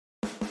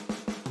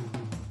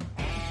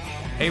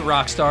Hey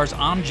rock stars,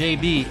 I'm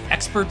JB,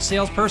 expert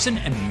salesperson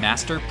and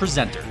master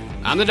presenter.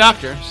 I'm the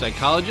doctor,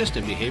 psychologist,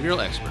 and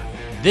behavioral expert.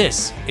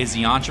 This is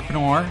the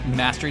Entrepreneur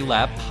Mastery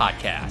Lab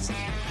podcast.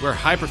 We're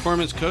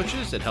high-performance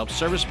coaches that help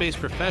service-based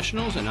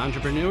professionals and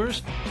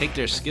entrepreneurs take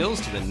their skills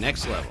to the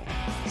next level.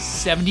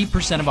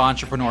 70% of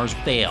entrepreneurs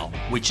fail,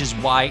 which is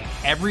why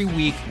every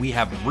week we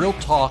have real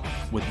talk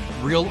with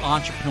real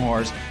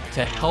entrepreneurs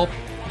to help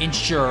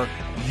ensure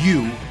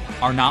you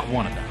are not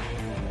one of them.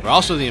 We're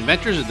also the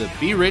inventors of the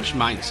Be Rich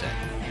mindset,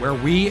 where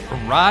we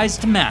rise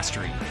to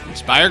mastery,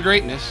 inspire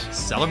greatness,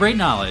 celebrate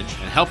knowledge,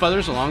 and help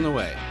others along the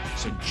way.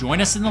 So join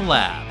us in the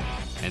lab.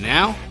 And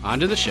now, on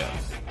to the show.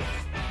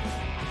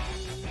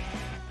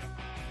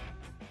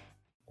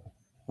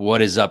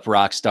 What is up,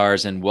 rock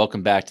stars, and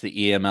welcome back to the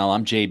EML.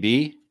 I'm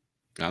JB.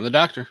 I'm the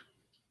doctor.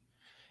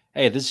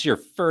 Hey, if this is your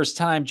first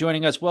time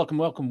joining us, welcome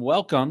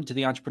to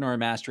the Entrepreneur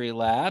Mastery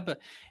Lab.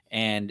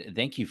 And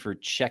thank you for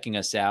checking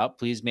us out.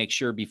 Please make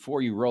sure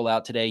before you roll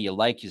out today, you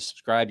like, you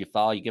subscribe, you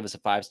follow, you give us a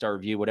 5-star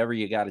review, whatever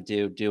you got to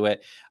do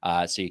it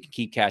so you can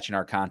keep catching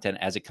our content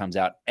as it comes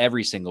out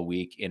every single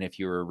week. And if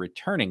you're a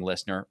returning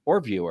listener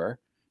or viewer,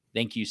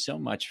 thank you so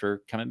much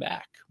for coming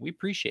back. We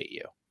appreciate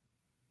you.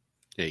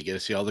 Yeah, you get to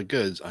see all the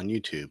goods on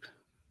YouTube,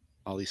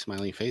 all these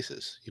smiling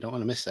faces. You don't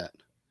want to miss that.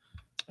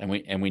 And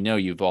we know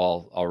you've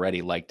all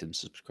already liked and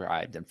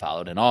subscribed and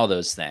followed and all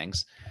those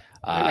things.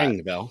 Ring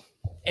the bell.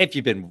 If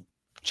you've been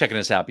checking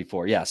us out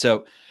before. Yeah.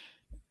 So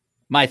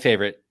my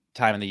favorite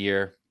time of the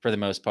year for the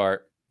most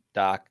part,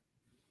 Doc,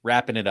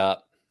 wrapping it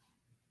up,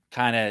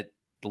 kind of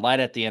the light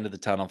at the end of the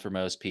tunnel for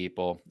most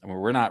people. I mean,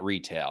 we're not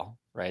retail,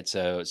 right?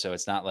 So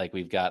it's not like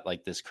we've got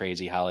like this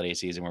crazy holiday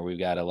season where we've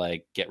got to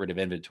like get rid of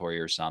inventory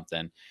or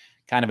something.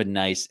 Kind of a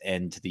nice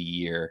end to the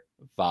year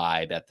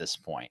vibe at this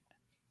point.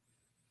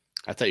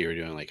 I thought you were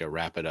doing like a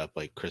wrap it up,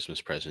 like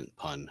Christmas present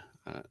pun.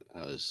 I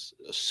was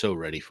so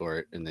ready for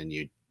it. And then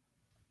you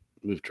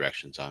moved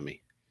directions on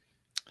me.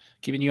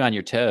 Keeping you on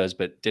your toes,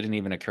 but didn't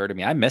even occur to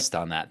me. I missed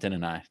on that,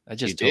 didn't I? I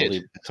just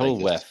total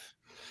whiff.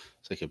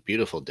 It's like a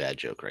beautiful dad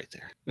joke right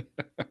there.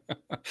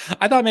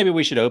 I thought maybe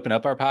we should open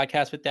up our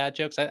podcast with dad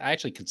jokes. I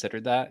actually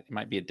considered that. It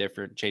might be a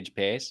different change of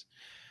pace,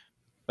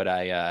 but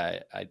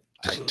I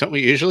don't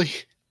we usually?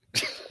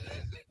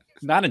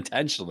 Not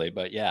intentionally,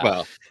 but yeah.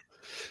 Well,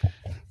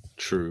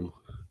 true.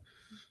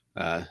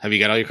 Have you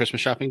got all your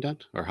Christmas shopping done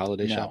or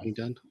holiday shopping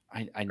done?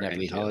 I never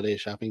any do. Holiday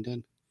shopping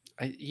done.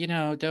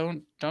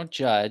 Don't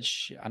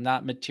judge. I'm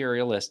not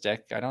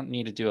materialistic. I don't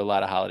need to do a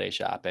lot of holiday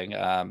shopping.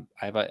 I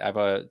have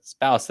a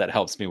spouse that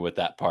helps me with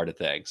that part of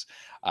things.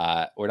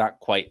 We're not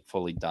quite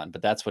fully done,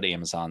 but that's what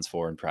Amazon's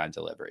for in Prime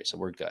delivery. So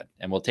we're good.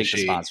 And we'll take the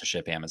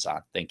sponsorship,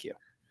 Amazon. Thank you.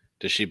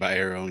 Does she buy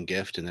her own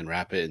gift and then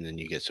wrap it and then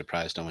you get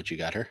surprised on what you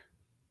got her?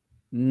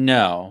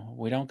 No,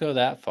 we don't go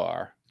that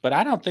far, but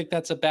I don't think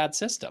that's a bad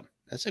system.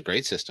 That's a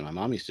great system. My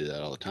mom used to do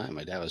that all the time.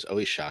 My dad was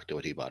always shocked at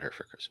what he bought her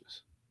for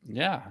Christmas.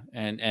 Yeah.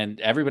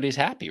 And everybody's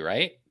happy,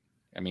 right?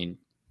 I mean,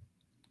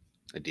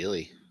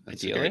 ideally,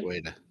 that's a great way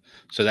to.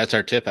 So that's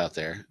our tip out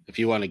there. If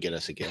you want to get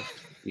us a gift,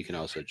 you can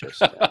also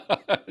just.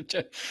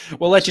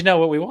 We'll let you know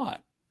what we want.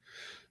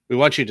 We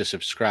want you to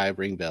subscribe,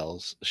 ring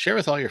bells, share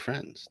with all your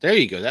friends. There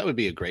you go. That would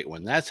be a great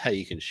one. That's how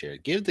you can share.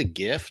 Give the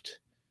gift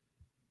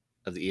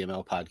of the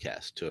EML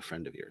podcast to a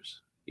friend of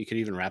yours. You could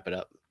even wrap it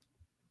up.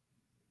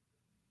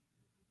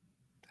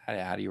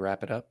 How do you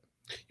wrap it up?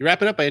 You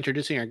wrap it up by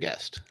introducing our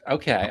guest.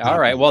 Okay. All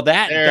right. Well,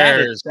 that's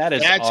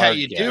how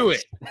you do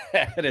it.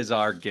 That is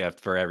our gift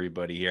for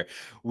everybody here.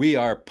 We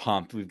are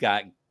pumped. We've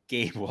got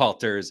Gabe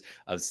Walters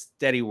of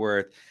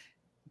Steadyworth.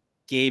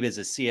 Gabe is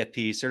a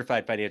CFP,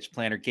 Certified Financial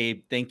Planner.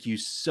 Gabe, thank you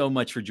so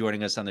much for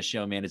joining us on the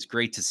show, man. It's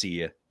great to see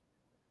you.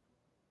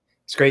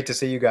 It's great to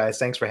see you guys.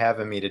 Thanks for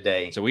having me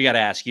today. So we got to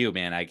ask you,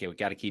 man, we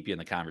got to keep you in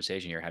the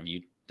conversation here. Have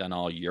you done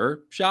all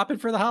your shopping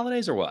for the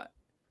holidays or what?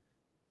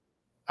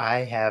 I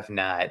have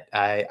not.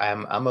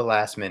 I'm a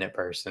last minute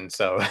person.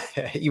 So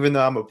even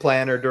though I'm a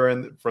planner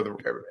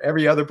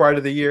every other part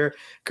of the year,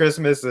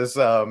 Christmas is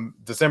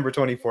December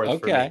 24th.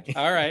 Okay. For me.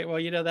 All right.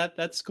 Well,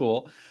 that's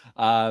cool.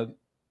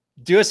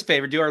 Do us a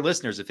favor, do our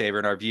listeners a favor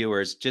and our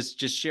viewers, just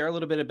share a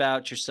little bit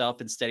about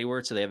yourself and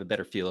Steadyworth so they have a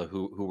better feel of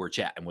who we're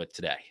chatting with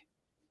today.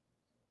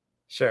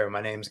 Sure.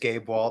 My name's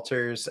Gabe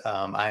Walters.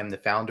 I am the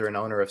founder and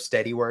owner of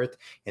Steadyworth.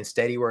 In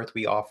Steadyworth,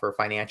 we offer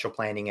financial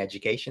planning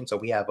education. So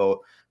we have a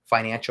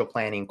financial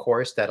planning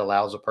course that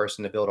allows a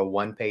person to build a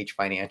one-page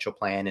financial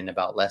plan in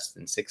about less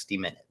than 60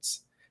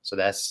 minutes. So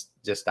that's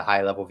just a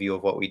high level view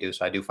of what we do.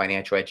 So I do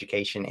financial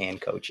education and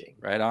coaching.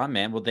 Right on,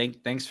 man. Well,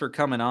 thanks for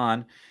coming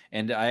on.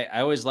 And I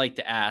always like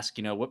to ask,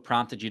 what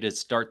prompted you to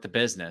start the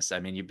business? I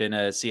mean, you've been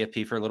a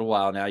CFP for a little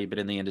while now. You've been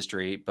in the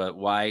industry, but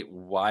why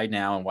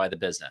now and why the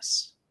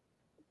business?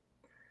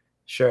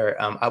 Sure.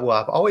 I've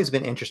always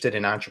been interested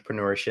in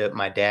entrepreneurship.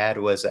 My dad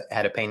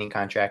had a painting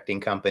contracting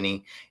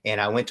company,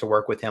 and I went to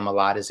work with him a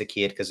lot as a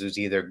kid because it was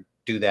either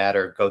do that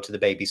or go to the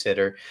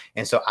babysitter.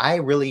 And so I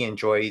really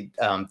enjoyed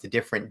the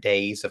different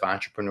days of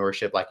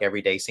entrepreneurship. Like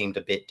every day seemed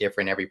a bit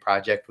different. Every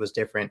project was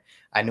different.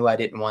 I knew I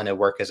didn't want to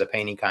work as a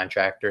painting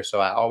contractor. So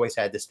I always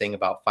had this thing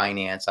about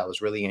finance. I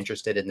was really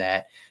interested in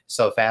that.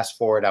 So fast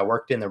forward, I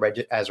worked in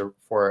the as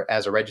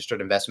a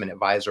registered investment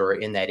advisor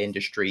in that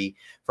industry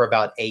for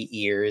about 8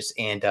 years.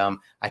 And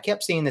I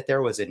kept seeing that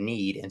there was a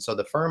need. And so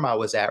the firm I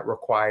was at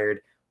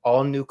required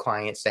all new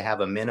clients to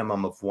have a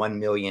minimum of $1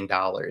 million.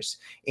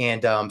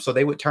 And so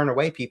they would turn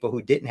away people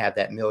who didn't have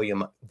that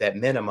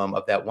minimum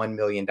of that $1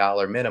 million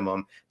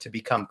minimum to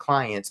become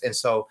clients. And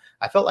so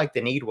I felt like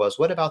the need was,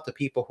 what about the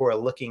people who are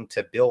looking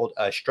to build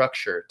a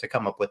structure to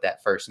come up with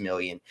that first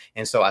million?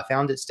 And so I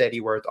founded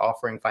Steadyworth,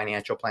 offering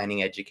financial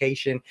planning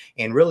education.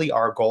 And really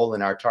our goal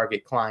and our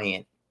target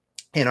client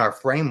and our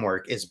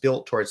framework is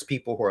built towards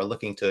people who are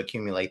looking to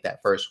accumulate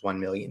that first $1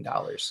 million.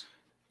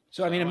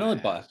 So I mean, I $1 wanna million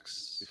ask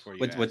bucks. before you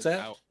What's ask,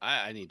 that?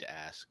 I need to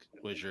ask: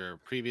 was your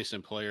previous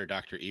employer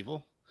Dr.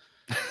 Evil?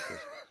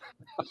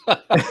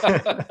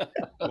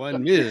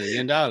 $1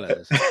 million.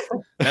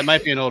 That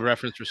might be an old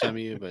reference for some of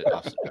you, but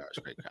Austin Powers,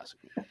 great classic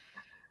movie.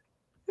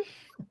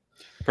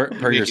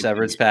 Per your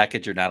severance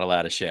package, you're not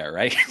allowed to share,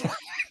 right?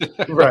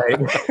 Right.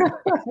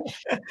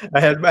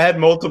 I had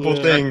multiple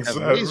things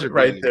Laser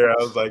right beams. there. I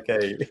was like,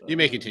 hey. You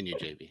may continue,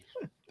 JB.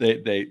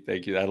 They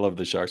thank you. I love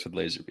the sharks with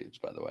laser beams,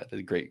 by the way.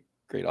 The great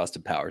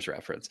Austin Powers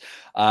reference.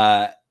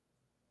 I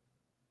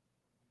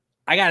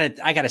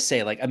gotta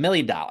say, like $1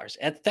 million.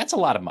 That's a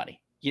lot of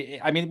money.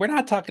 I mean, we're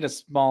not talking a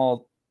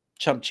small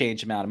chump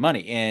change amount of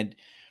money, and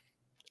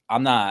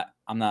I'm not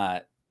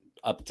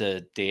up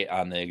to date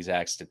on the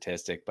exact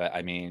statistic, but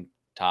I mean,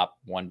 top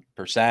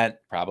 1%,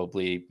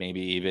 probably maybe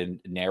even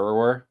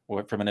narrower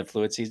from an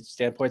influence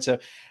standpoint. So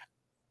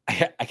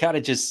I gotta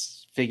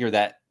just figure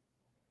that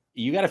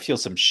you got to feel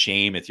some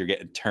shame if you're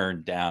getting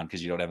turned down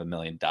because you don't have $1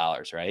 million,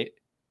 right?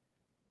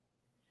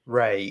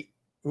 Right.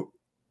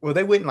 Well,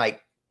 they wouldn't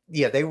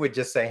they would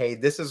just say, hey,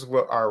 this is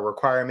what our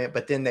requirement,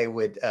 but then they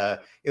would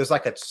it was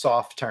like a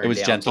soft turn It was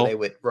down. gentle. So they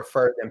would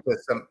refer them to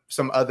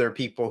some other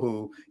people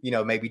who,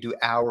 maybe do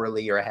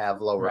hourly or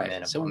have lower Right.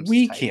 minimums. So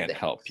we type can't things.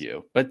 help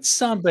you, but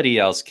somebody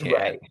else can.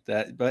 Right.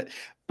 But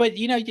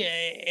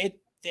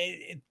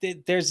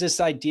there's this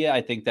idea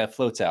I think that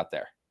floats out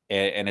there,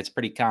 and it's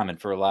pretty common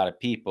for a lot of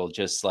people.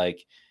 Just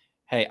like,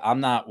 hey, I'm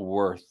not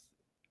worth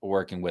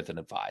working with an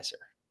advisor,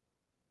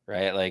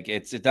 right? Like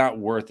it's not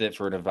worth it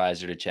for an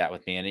advisor to chat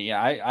with me. And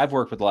I've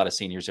worked with a lot of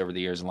seniors over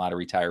the years and a lot of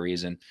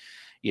retirees, and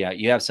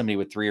you have somebody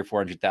with $300,000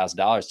 or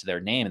 $400,000 to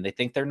their name, and they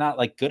think they're not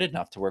like good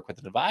enough to work with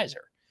an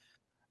advisor.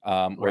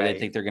 Or they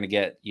think they're going to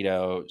get,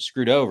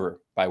 screwed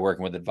over by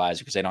working with an advisor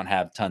because they don't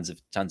have tons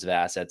of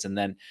assets. And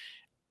then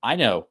I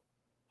know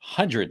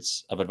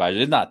hundreds of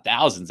advisors, if not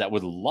thousands, that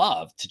would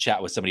love to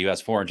chat with somebody who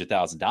has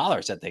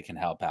 $400,000 that they can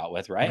help out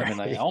with. Right. I mean,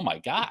 like, oh my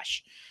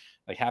gosh,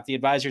 like half the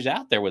advisors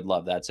out there would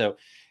love that. So,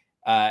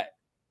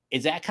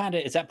 is that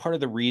part of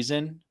the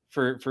reason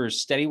for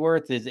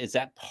Steadyworth? Is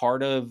that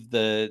part of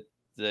the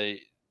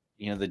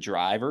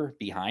driver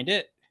behind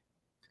it?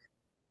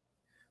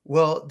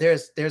 Well,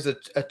 there's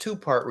a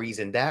two-part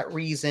reason. That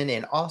reason,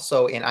 and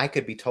also, and I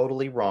could be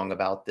totally wrong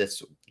about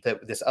this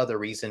other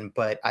reason,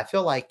 but I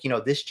feel like,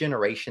 this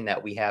generation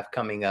that we have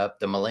coming up,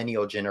 the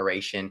millennial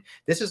generation,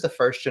 this is the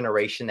first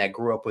generation that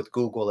grew up with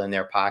Google in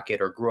their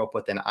pocket or grew up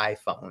with an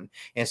iPhone.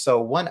 And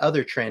so one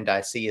other trend I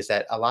see is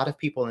that a lot of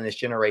people in this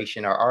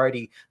generation are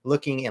already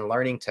looking and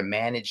learning to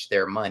manage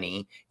their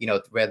money,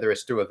 whether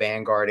it's through a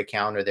Vanguard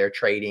account or they're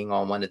trading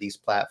on one of these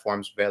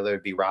platforms, whether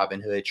it be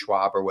Robinhood,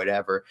 Schwab, or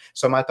whatever.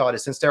 So my thought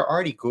is, since they're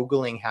already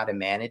Googling how to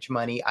manage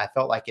money, I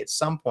felt like at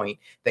some point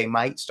they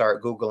might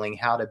start Googling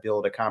how to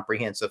build a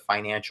comprehensive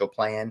financial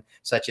plan,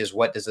 such as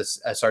what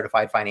does a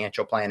certified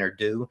financial planner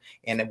do?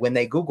 And when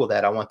they Google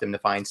that, I want them to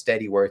find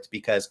Steadyworth,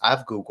 because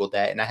I've Googled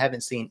that and I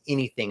haven't seen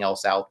anything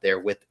else out there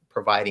with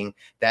providing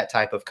that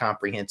type of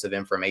comprehensive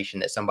information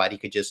that somebody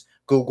could just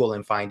Google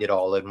and find it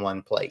all in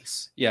one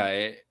place.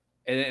 Yeah.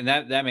 And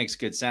that makes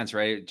good sense,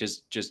 right?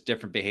 Just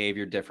different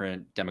behavior,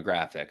 different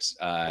demographics,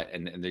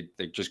 and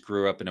they just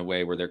grew up in a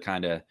way where they're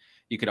kind of,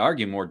 you could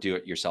argue, more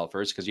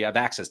do-it-yourselfers because you have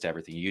access to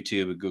everything.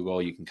 YouTube, Google,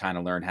 you can kind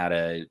of learn how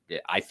to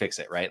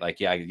iFixit, right?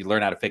 Like, you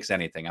learn how to fix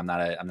anything. I'm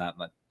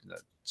not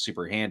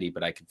super handy,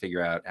 but I can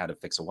figure out how to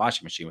fix a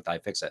washing machine with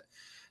iFixit.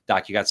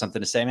 Doc, you got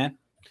something to say, man?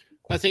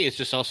 I think it's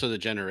just also the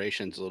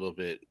generations a little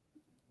bit.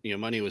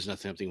 Money was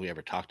something we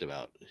ever talked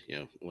about.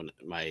 When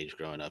my age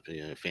growing up,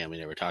 family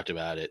never talked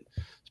about it,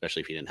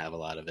 especially if you didn't have a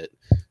lot of it.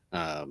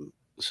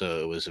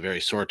 So it was a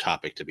very sore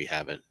topic to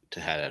have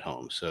at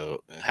home.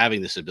 So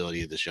having this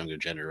ability of this younger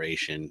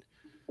generation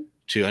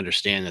to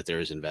understand that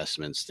there's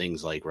investments,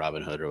 things like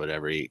Robinhood or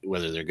whatever,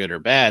 whether they're good or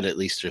bad, at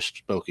least they're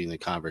stoking the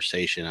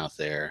conversation out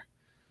there.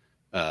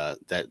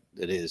 That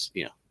it is,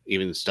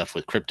 even stuff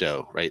with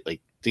crypto, right? Like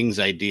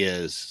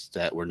ideas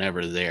that were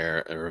never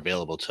there or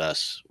available to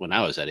us when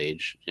I was that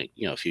age,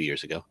 a few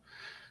years ago.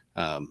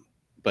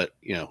 But,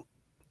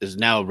 is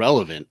now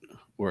relevant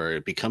where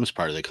it becomes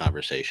part of the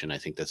conversation. I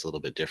think that's a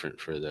little bit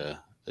different for the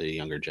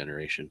younger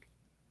generation.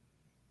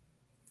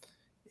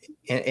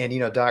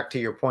 And Doc, to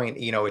your point,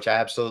 which I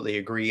absolutely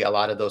agree, a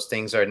lot of those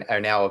things are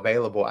now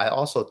available. I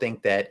also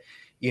think that,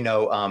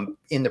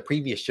 in the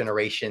previous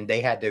generation,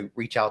 they had to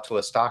reach out to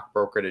a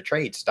stockbroker to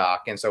trade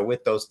stock. And so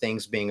with those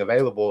things being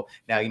available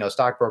now,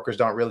 stockbrokers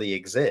don't really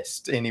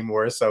exist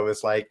anymore. So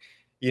it's like,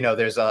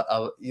 there's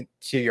to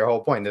your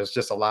whole point, there's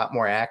just a lot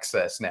more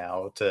access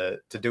now to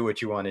do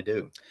what you want to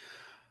do.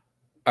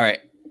 All right.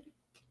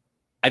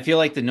 I feel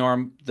like the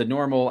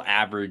normal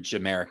average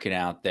American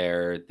out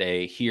there,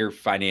 they hear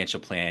financial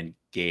plan,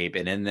 Gabe,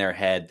 and in their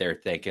head, they're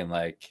thinking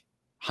like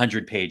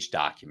 100-page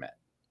document.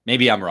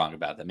 Maybe I'm wrong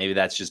about that. Maybe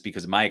that's just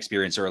because of my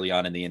experience early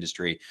on in the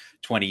industry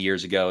 20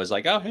 years ago is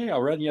like, oh, hey,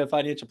 I'll run you a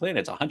financial plan.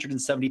 It's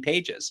 170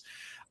 pages.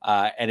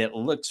 And it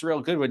looks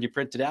real good when you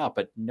print it out,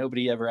 but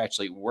nobody ever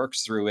actually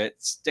works through it,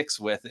 sticks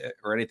with it,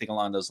 or anything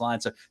along those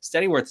lines. So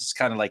SteadyWorth is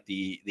kind of like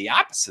the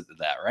opposite of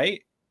that,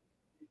 right?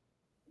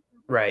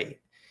 Right.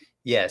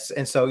 Yes.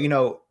 And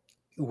so,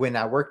 when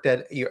I worked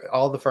at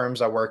all the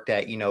firms I worked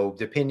at,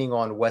 depending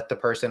on what the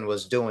person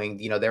was doing,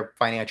 their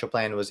financial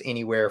plan was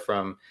anywhere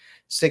from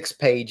 6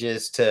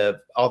 pages to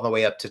all the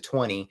way up to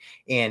 20.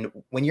 And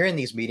when you're in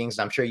these meetings,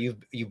 I'm sure you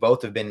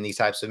both have been in these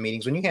types of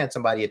meetings, when you hand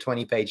somebody a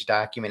 20-page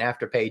document,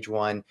 after page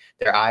one,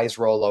 their eyes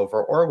roll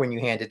over, or when you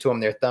hand it to them,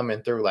 they're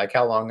thumbing through like,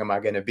 how long am I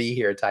going to be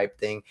here type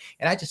thing.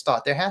 And I just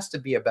thought there has to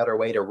be a better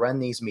way to run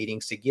these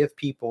meetings to give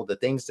people the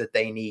things that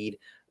they need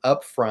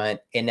up front,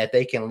 and that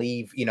they can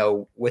leave,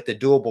 with a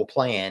doable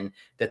plan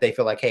that they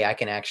feel like, hey, I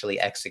can actually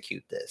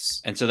execute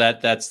this. And so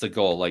that's the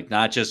goal, like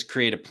not just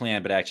create a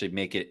plan, but actually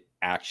make it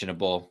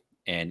actionable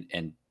and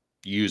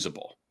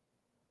usable.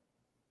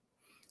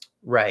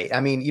 Right. I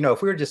mean,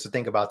 if we were just to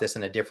think about this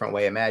in a different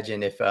way,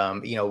 imagine if,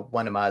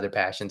 one of my other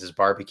passions is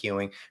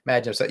barbecuing.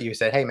 Imagine if you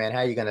said, hey, man, how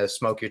are you going to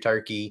smoke your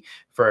turkey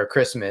for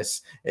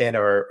Christmas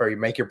or you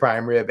make your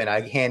prime rib, and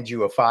I hand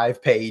you a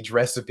 5-page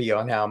recipe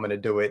on how I'm going to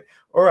do it.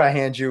 Or I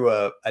hand you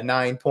a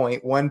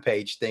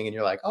 9.1-page thing and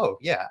you're like, oh,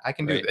 yeah, I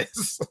can do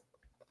this.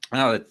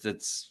 No,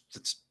 that's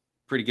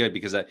pretty good,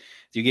 because if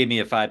you gave me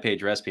a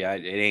 5-page recipe,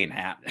 it ain't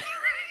happening.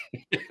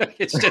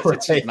 It's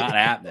just not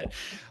happening.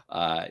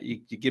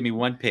 You give me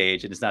 1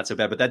 page and it's not so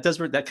bad, but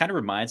that kind of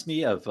reminds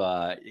me of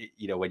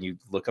when you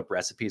look up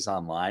recipes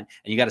online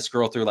and you got to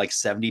scroll through like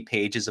 70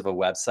 pages of a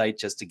website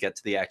just to get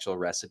to the actual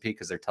recipe,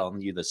 because they're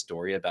telling you the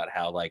story about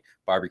how like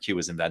barbecue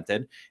was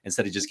invented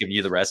instead of just giving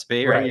you the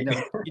recipe. Right.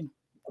 Or you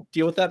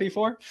deal with that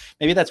before?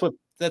 Maybe that's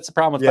the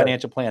problem with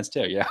financial plans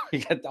too. You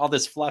get all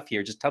this fluff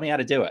here. Just tell me how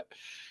to do it.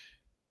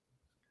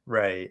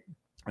 Right.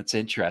 That's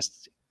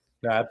interesting.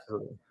 No,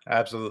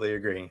 absolutely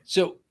agree.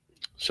 So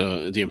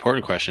the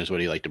important question is, what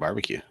do you like to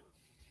barbecue?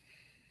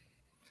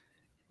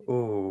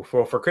 Ooh,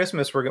 for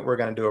Christmas, we're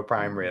going to do a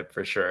prime rib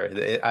for sure.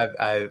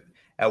 I've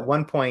at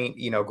one point,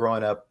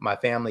 growing up, my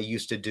family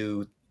used to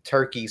do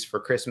turkeys for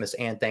Christmas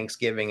and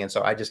Thanksgiving, and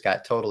so I just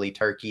got totally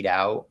turkeyed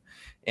out.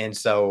 And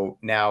so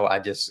now I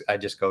just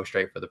go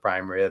straight for the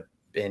prime rib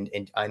and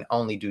I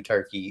only do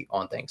turkey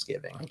on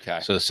Thanksgiving. Okay.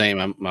 So the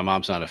same. My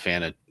mom's not a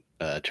fan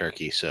of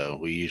turkey, so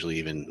we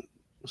usually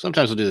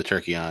sometimes we'll do the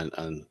turkey on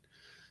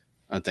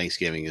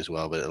Thanksgiving as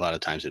well, but a lot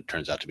of times it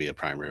turns out to be a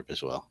prime rib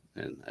as well.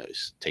 And I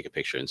always take a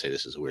picture and say,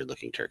 this is a weird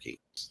looking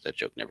turkey. That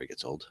joke never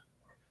gets old.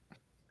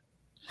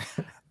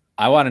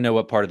 I want to know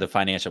what part of the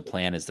financial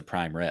plan is the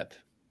prime rib.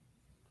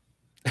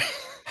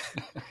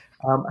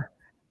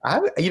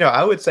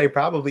 I would say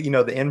probably,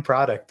 the end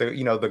product,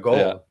 the goal.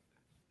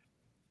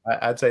 Yeah.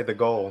 I'd say the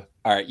goal.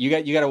 All right. You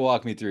got to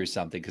walk me through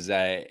something, because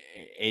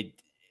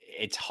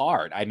it's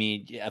hard. I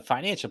mean, a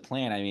financial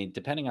plan, I mean,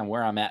 depending on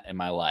where I'm at in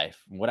my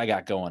life, what I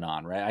got going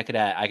on, right? I could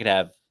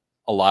have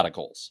a lot of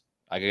goals.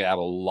 I could have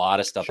a lot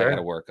of stuff I got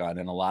to work on,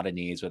 and a lot of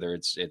needs, whether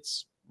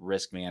it's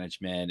risk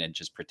management and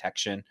just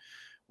protection,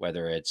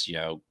 whether it's,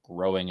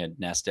 growing a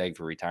nest egg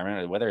for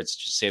retirement, or whether it's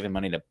just saving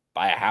money to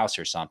buy a house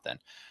or something.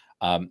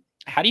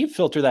 How do you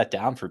filter that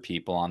down for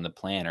people on the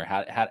plan, or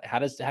how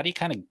do you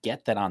kind of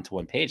get that onto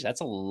one page?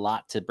 That's a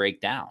lot to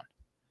break down.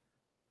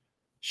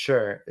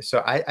 Sure.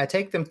 So I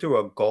take them through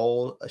a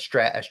goal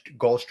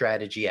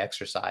strategy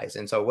exercise.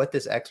 And so what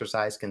this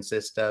exercise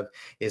consists of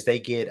is they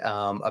get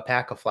a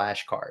pack of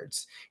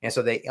flashcards. And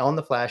so on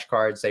the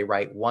flashcards, they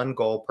write one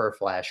goal per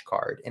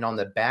flashcard. And on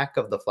the back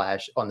of the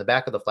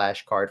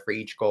flashcard for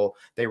each goal,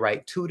 they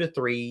write 2 to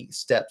 3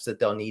 steps that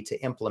they'll need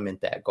to implement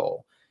that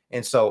goal.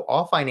 And so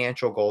all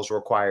financial goals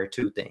require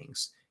 2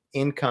 things: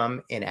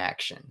 income and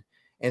action.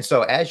 And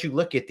so as you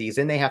look at these,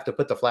 then they have to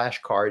put the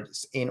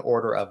flashcards in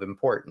order of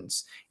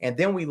importance. And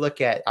then we look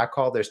at,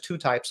 there's 2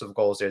 types of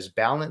goals. There's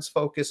balance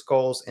focused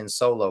goals and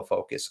solo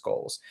focused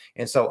goals.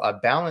 And so a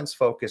balance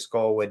focused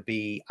goal would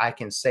be, I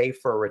can save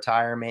for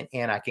retirement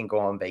and I can go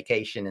on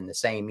vacation in the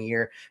same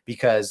year,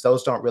 because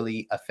those don't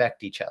really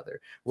affect each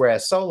other.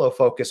 Whereas solo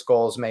focused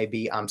goals may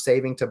be, I'm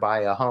saving to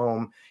buy a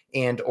home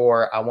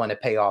or I want to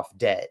pay off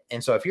debt.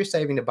 And so if you're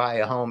saving to buy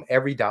a home,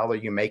 every dollar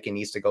you're making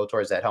needs to go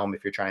towards that home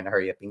if you're trying to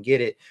hurry up and get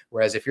it.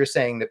 Whereas if you're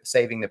saving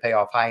to pay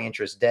off high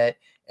interest debt,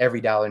 every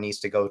dollar needs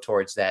to go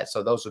towards that.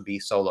 So those would be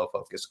solo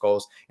focused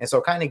goals. And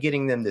so kind of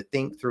getting them to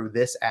think through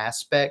this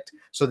aspect,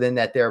 so then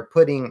that they're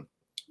putting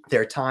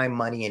their time,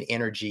 money, and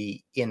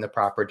energy in the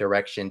proper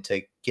direction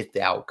to get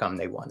the outcome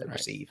they want to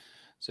receive.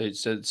 So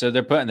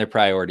they're putting their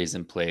priorities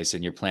in place,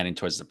 and you're planning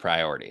towards the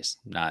priorities,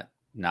 not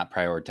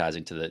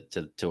prioritizing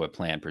to a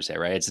plan per se,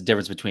 right? It's the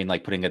difference between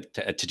like putting a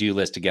to-do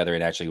list together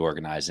and actually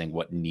organizing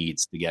what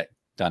needs to get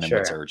done and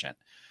what's urgent.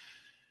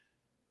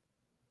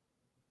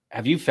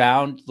 Have you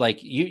found,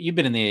 like, you've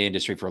been in the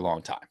industry for a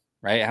long time,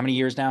 right? How many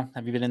years now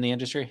have you been in the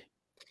industry?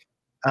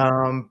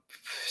 Almost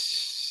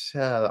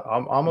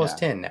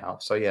 10 now.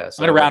 So yeah.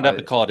 So I'm gonna round up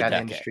and call it a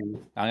decade. Industry.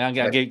 I'm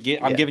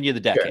giving you the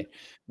decade,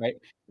 right?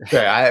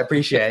 Sure, I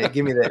appreciate it.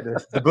 Give me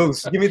the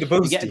boost. Give me the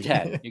boost. You're getting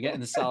 10. You're getting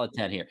the solid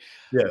 10 here.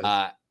 Yes.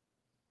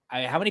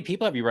 How many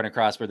people have you run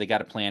across where they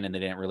got a plan and they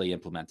didn't really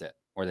implement it,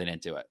 or they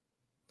didn't do it?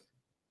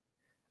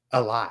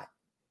 A lot.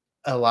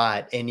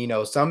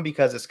 And, some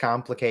because it's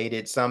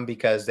complicated, some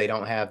because they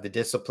don't have the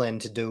discipline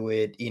to do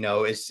it.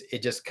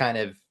 It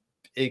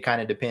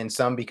kind of depends.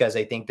 Some because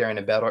they think they're in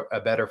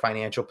a better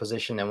financial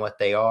position than what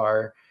they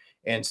are.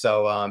 And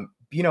so,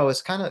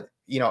 it's kind of,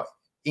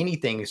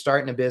 anything,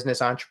 starting a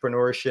business,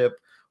 entrepreneurship,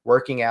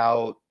 working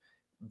out,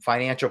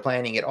 financial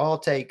planning, it all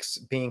takes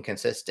being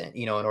consistent,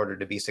 in order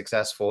to be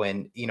successful.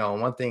 And,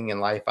 one thing in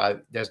life,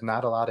 there's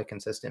not a lot of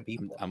consistent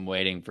people. I'm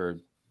waiting for,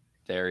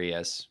 there he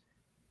is.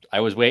 I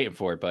was waiting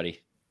for it,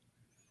 buddy.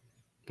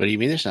 What do you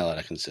mean there's not a lot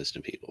of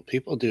consistent people?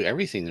 People do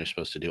everything they're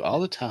supposed to do all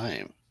the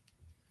time.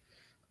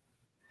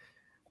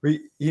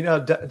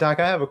 Doc,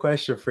 I have a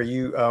question for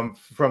you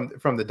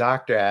from the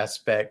doctor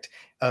aspect.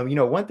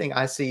 One thing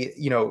I see,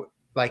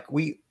 like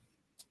we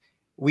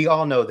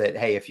all know that,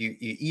 hey, if you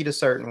eat a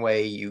certain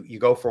way, you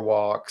go for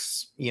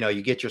walks,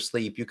 you get your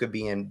sleep, you could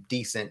be in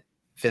decent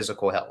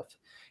physical health.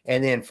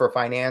 And then for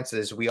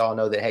finances, we all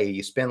know that, hey,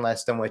 you spend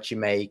less than what you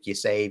make, you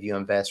save, you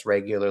invest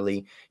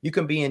regularly, you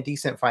can be in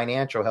decent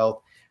financial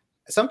health.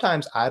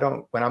 Sometimes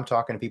when I'm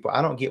talking to people,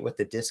 I don't get what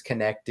the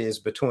disconnect is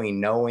between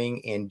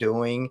knowing and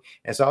doing.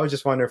 And so I was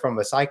just wondering, from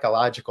a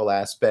psychological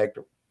aspect,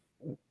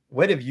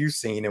 what have you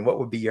seen and what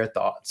would be your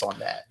thoughts on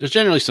that? There's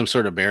generally some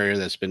sort of barrier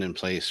that's been in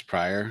place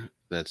prior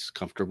that's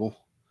comfortable.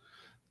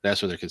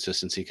 That's where their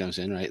consistency comes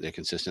in, right? They're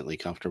consistently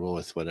comfortable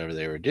with whatever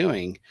they were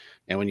doing.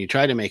 And when you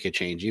try to make a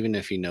change, even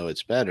if you know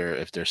it's better,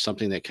 if there's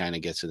something that kind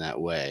of gets in that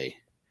way,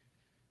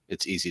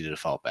 it's easy to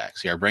default back.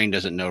 See, our brain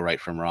doesn't know right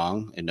from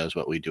wrong. It knows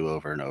what we do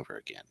over and over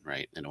again,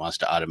 right? And it wants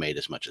to automate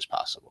as much as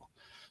possible.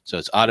 So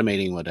it's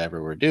automating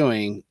whatever we're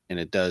doing, and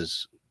it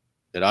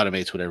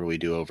automates whatever we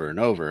do over and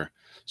over.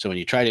 So when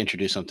you try to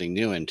introduce something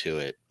new into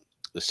it,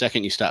 the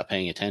second you stop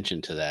paying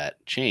attention to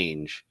that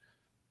change,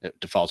 it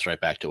defaults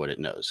right back to what it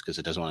knows, because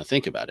it doesn't want to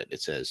think about it.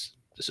 It says,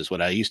 this is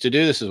what I used to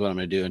do. This is what I'm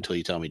going to do until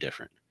you tell me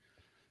different.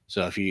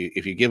 So if you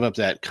give up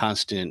that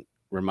constant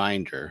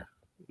reminder,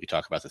 we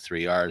talk about the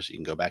 3 R's. You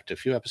can go back to a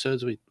few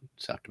episodes. We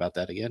talked about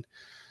that again,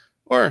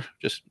 or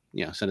just,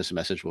 send us a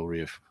message. We'll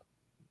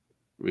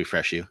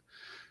refresh you.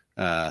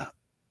 Were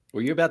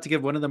you about to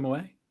give one of them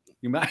away?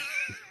 You might.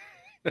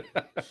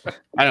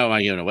 I don't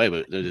mind giving away,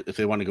 but if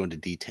they want to go into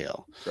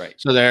detail, right?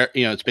 So there,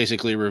 it's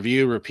basically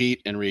review,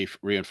 repeat, and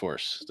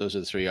reinforce. Those are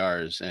the 3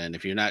 R's. And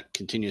if you're not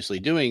continuously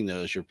doing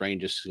those, your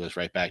brain just goes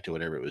right back to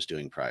whatever it was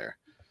doing prior,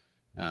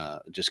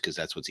 just because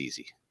that's what's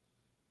easy.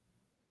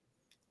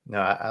 No,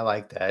 I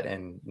like that,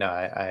 and no,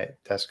 I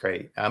that's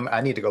great. I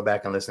need to go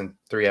back and listen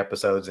 3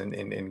 episodes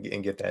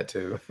and get that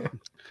too.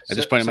 At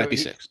this point, it might be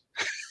 6.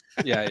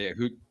 Yeah.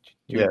 Who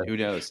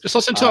knows? Just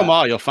listen to them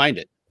all; you'll find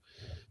it.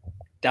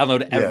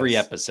 Download every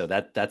episode.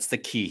 That's the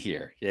key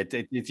here.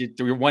 It's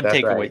your one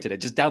takeaway today.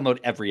 Just download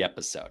every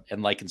episode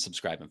and like and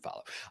subscribe and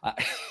follow.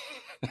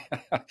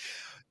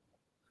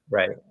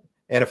 Right,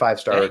 and a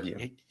 5-star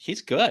review.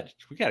 He's good.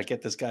 We got to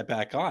get this guy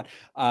back on.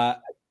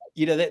 Have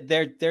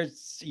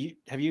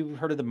you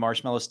heard of the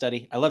marshmallow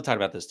study? I love talking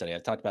about this study.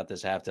 I've talked about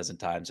this half dozen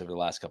times over the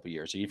last couple of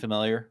years. Are you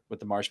familiar with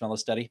the marshmallow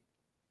study?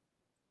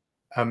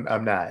 I'm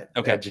not.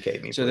 Okay.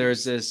 Educate me. So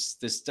there's this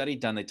study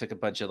done. They took a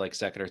bunch of like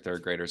 2nd or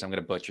 3rd graders. I'm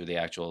going to butcher the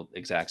actual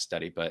exact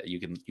study, but you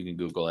can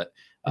Google it.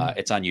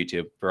 It's on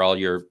YouTube for all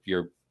your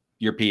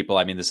people.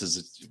 I mean, this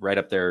is right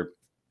up their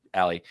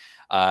alley.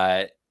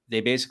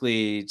 They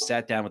basically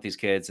sat down with these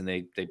kids and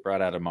they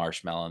brought out a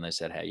marshmallow and they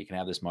said, hey, you can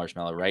have this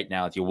marshmallow right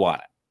now if you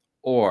want it.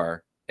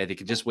 Or if you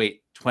could just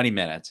wait 20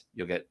 minutes,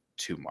 you'll get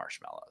 2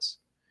 marshmallows.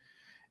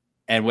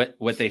 And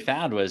what they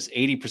found was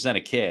 80%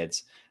 of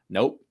kids,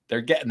 nope, they're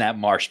getting that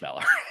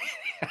marshmallow.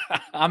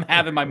 I'm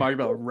having my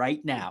marshmallow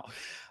right now.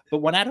 But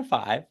 1 out of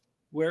 5,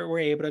 we're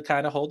able to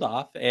kind of hold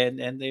off and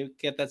they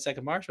get that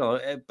second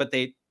marshmallow. But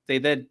they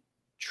then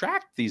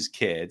tracked these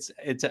kids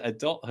into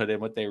adulthood,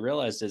 and what they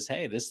realized is,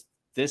 hey,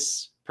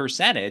 this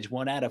percentage,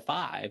 1 out of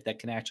 5, that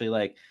can actually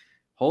like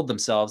hold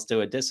themselves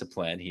to a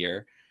discipline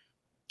here,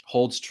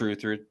 holds true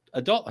through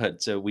adulthood.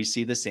 So we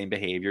see the same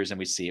behaviors, and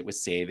we see it with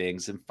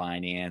savings and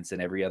finance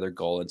and every other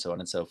goal and so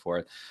on and so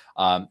forth.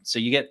 So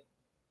you get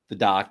the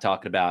doc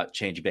talking about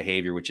changing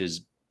behavior, which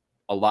is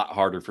a lot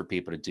harder for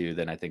people to do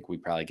than I think we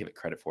probably give it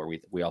credit for.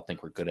 We all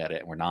think we're good at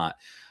it, and we're not.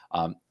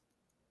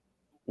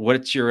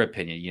 What's your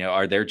opinion?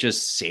 Are there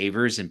just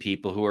savers and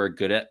people who are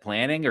good at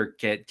planning, or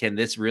can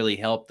this really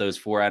help those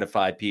 4 out of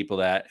 5 people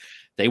that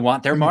they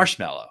want their Mhm.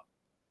 marshmallow?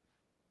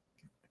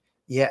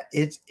 Yeah,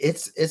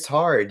 it's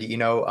hard,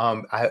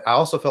 I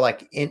also feel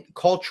like in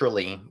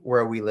culturally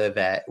where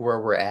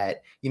we're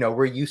at,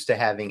 we're used to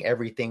having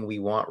everything we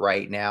want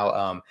right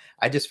now.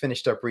 I just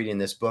finished up reading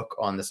this book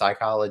on the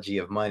psychology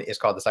of money. It's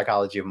called The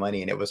Psychology of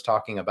Money, and it was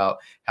talking about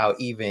how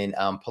even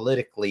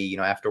politically,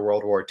 after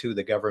World War II,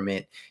 the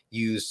government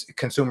used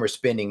consumer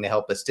spending to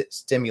help us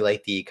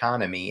stimulate the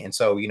economy. And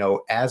so,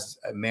 as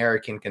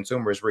American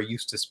consumers, we're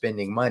used to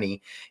spending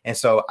money. And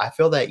so I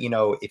feel that,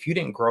 if you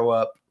didn't grow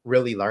up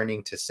really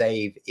learning to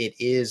save, it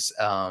is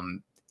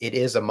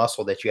a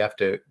muscle that you have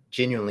to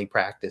genuinely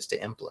practice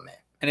to implement.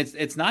 And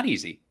it's not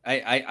easy.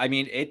 I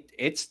mean,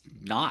 it's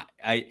not.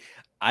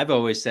 I've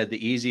always said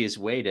the easiest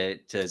way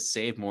to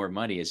save more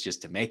money is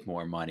just to make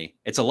more money.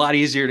 It's a lot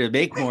easier to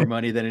make more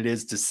money than it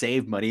is to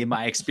save money in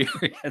my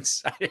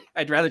experience.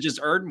 I'd rather just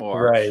earn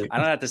more. Right. I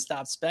don't have to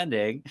stop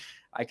spending.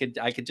 I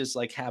could just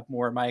like have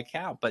more in my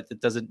account, but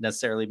it doesn't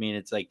necessarily mean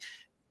it's like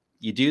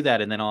you do that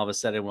and then all of a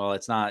sudden, well,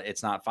 it's not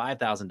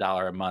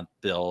 $5,000 a month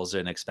bills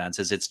and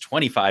expenses, it's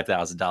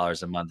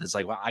 $25,000 a month. It's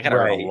like, well, I gotta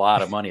earn a Right.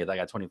 lot of money if I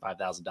got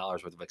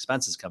 $25,000 worth of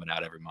expenses coming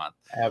out every month.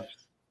 Ab-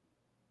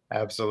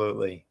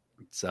 Absolutely.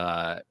 It's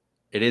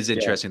it is Yeah.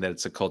 interesting that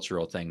it's a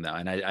cultural thing though,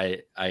 and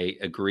I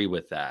agree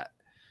with that.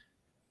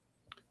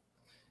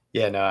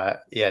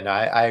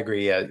 I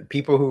agree.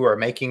 People who are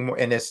making more,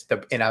 and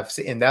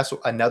and that's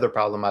another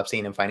problem I've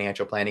seen in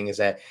financial planning is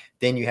that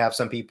then you have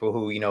some people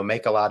who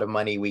make a lot of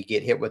money. We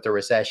get hit with the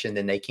recession,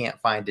 then they can't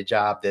find a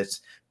job that's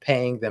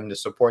paying them to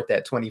support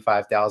that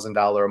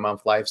 $25,000 a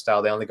month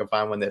lifestyle. They only can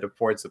find one that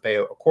affords to pay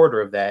a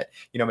quarter of that.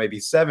 Maybe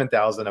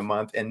 7,000 a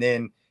month, and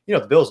then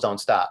the bills don't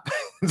stop.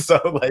 So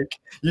like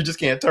you just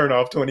can't turn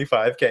off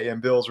 25K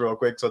in bills real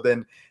quick. So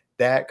then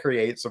that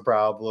creates a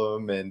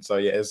problem. And so,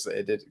 yes,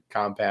 it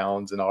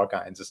compounds and all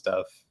kinds of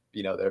stuff.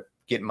 They're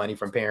getting money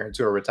from parents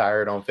who are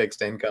retired on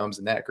fixed incomes,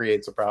 and that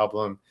creates a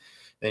problem.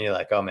 Then you're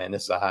like, oh man,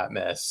 this is a hot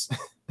mess.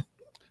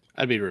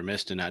 I'd be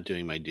remiss in not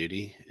doing my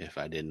duty if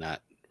I did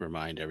not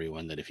remind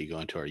everyone that if you go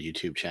into our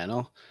YouTube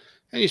channel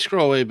and you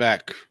scroll way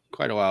back,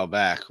 quite a while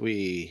back,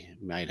 we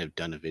might have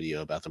done a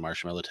video about the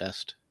marshmallow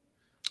test.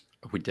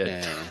 We did.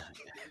 And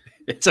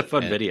It's a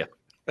fun and video.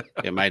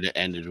 it might have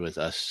ended with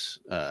us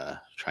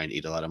trying to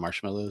eat a lot of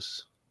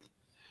marshmallows.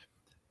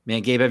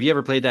 Man, Gabe, have you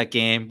ever played that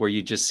game where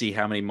you just see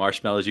how many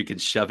marshmallows you can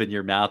shove in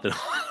your mouth?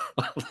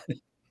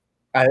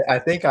 I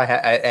think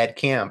at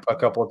camp a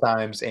couple of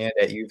times and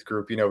at youth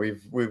group,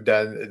 we've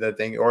done the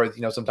thing, or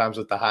sometimes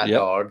with the hot Yep.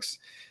 dogs,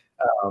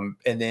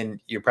 and then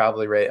you're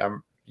probably ready.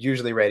 I'm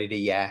usually ready to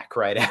yak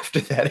right after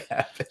that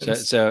So,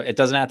 happens. so it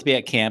doesn't have to be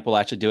at camp. We'll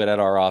actually do it at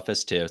our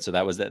office too. So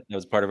that was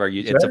part of our.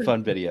 It's a Sure.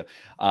 fun video.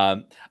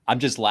 I'm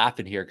just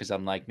laughing here because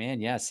I'm like, man,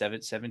 yeah,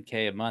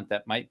 7K a month.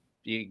 That might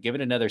be, give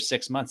it another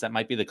 6 months. That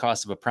might be the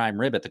cost of a prime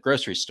rib at the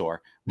grocery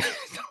store. The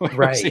way we're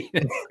Right. seeing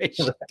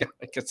inflation go,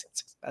 because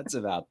it's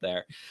expensive out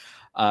there.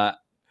 Uh,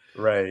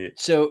 Right.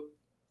 so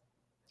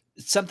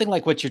something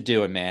like what you're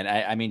doing, man.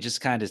 I mean,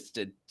 just kind of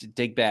to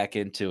dig back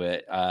into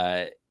it.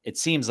 It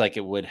seems like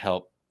it would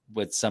help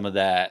with some of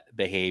that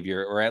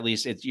behavior, or at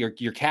least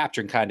you're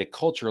capturing kind of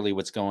culturally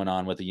what's going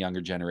on with the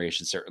younger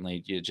generation.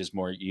 Certainly, you're just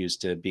more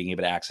used to being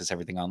able to access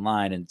everything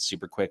online and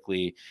super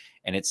quickly.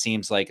 And it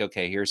seems like,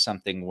 okay, here's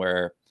something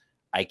where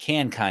I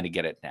can kind of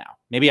get it now.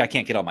 Maybe I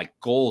can't get all my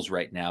goals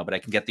right now, but I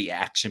can get the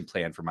action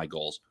plan for my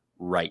goals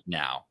right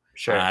now. I don't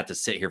Sure. have to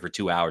sit here for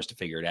 2 hours to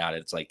figure it out.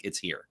 It's like it's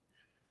here.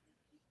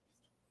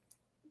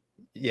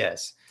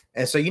 Yes.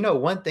 And so,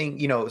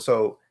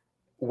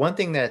 one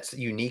thing that's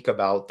unique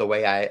about the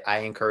way I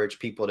encourage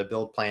people to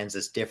build plans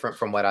is different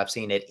from what I've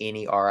seen at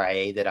any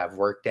RIA that I've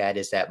worked at,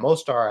 is that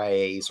most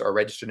RIAs are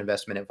registered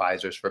investment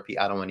advisors for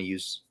I don't want to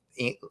use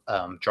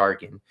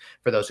jargon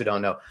for those who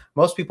don't know.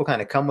 Most people kind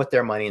of come with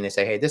their money and they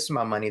say, hey, this is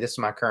my money. This is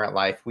my current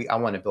life. I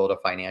want to build a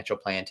financial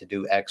plan to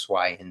do X,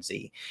 Y, and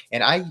Z.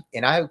 And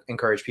I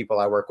encourage people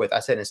I work with, I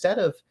said, instead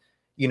of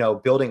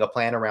building a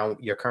plan around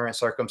your current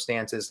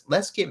circumstances,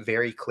 let's get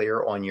very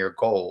clear on your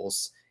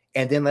goals.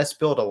 And then let's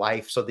build a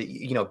life so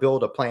that,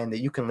 build a plan that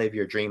you can live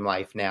your dream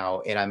life now.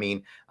 And I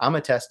mean, I'm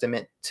a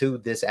testament to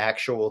this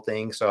actual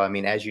thing. So, I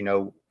mean, as you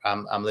know,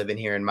 I'm living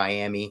here in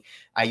Miami.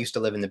 I used to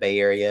live in the Bay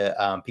Area.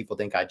 People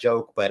think I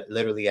joke, but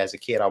literally as a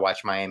kid, I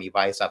watched Miami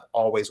Vice. I've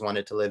always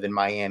wanted to live in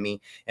Miami.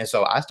 And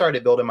so I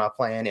started building my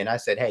plan and I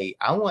said, hey,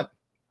 I want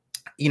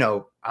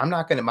I'm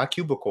not going to, my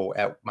cubicle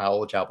at my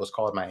old job was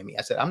called Miami.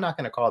 I said, I'm not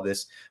going to call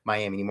this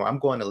Miami anymore. I'm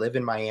going to live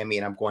in Miami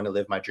and I'm going to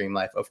live my dream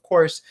life. Of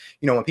course,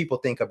 when people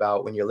think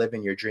about when you're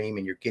living your dream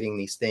and you're getting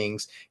these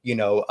things,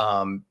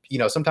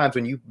 sometimes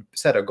when you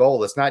set a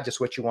goal, it's not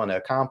just what you want to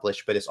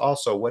accomplish, but it's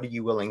also what are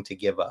you willing to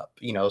give up?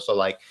 So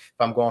like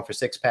if I'm going for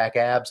 6-pack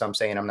abs, I'm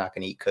saying I'm not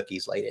going to eat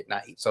cookies late at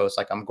night. So it's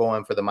like I'm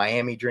going for the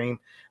Miami dream.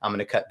 I'm going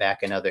to cut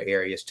back in other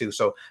areas too.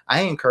 So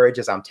I encourage,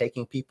 as I'm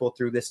taking people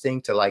through this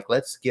thing, to like,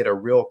 let's get a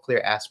real clear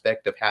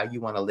aspect of how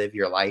you want to live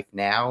your life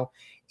now.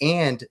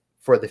 And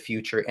for the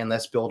future, and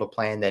let's build a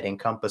plan that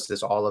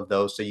encompasses all of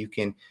those. So you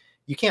can't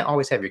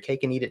always have your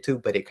cake and eat it too,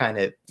 but it kind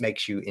of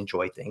makes you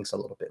enjoy things a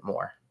little bit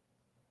more.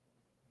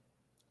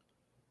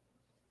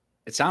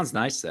 It sounds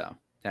nice though,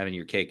 having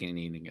your cake and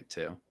eating it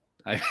too.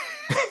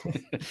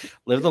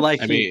 Live the life.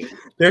 I mean,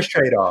 there's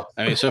trade-offs.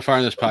 I mean, so far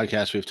in this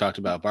podcast, we've talked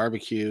about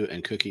barbecue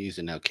and cookies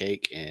and now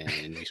cake. And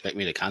you expect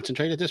me to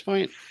concentrate at this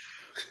point?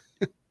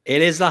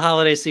 It is the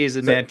holiday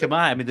season, man. Come on.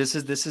 I mean, this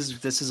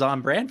is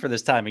on brand for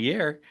this time of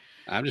year.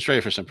 I'm just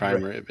ready for some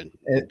prime rib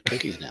and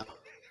cookies now.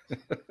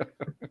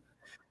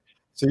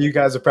 So you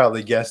guys have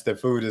probably guessed that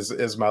food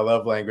is my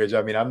love language.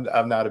 I mean,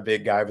 I'm not a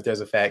big guy, but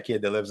there's a fat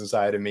kid that lives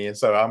inside of me. And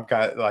so I'm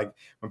kind of like,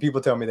 when people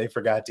tell me they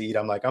forgot to eat,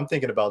 I'm like, I'm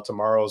thinking about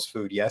tomorrow's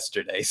food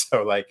yesterday.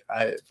 So like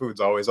food's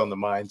always on the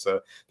mind.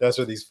 So that's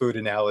where these food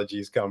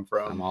analogies come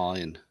from. I'm all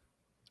in.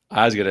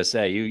 I was gonna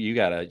say you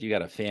got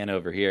a fan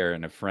over here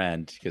and a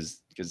friend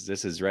because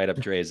this is right up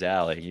Dre's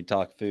alley. You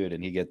talk food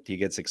and he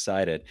gets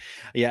excited.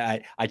 Yeah,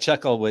 I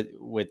chuckle with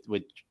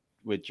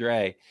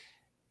Dre.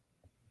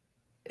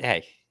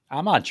 Hey,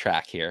 I'm on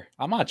track here.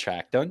 I'm on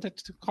track. Don't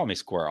call me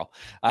squirrel.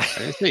 I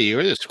didn't say you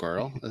were the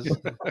squirrel.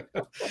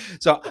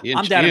 So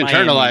I'm down in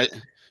Miami.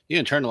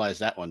 You internalized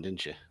that one,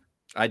 didn't you?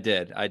 I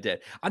did.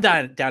 I'm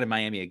down in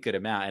Miami a good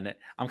amount, and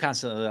I'm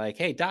constantly like,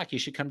 "Hey, Doc, you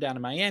should come down to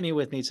Miami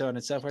with me," so on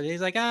and so forth.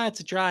 He's like, it's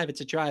a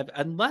drive.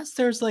 Unless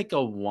there's like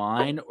a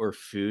wine or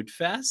food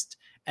fest,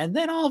 and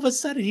then all of a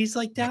sudden he's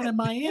like down in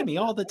Miami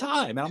all the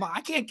time, and I'm like,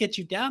 I can't get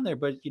you down there,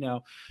 but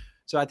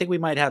so I think we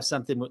might have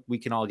something we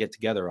can all get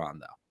together on,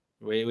 though.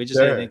 We just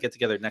need to get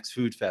together next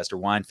food fest or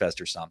wine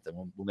fest or something.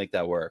 We'll make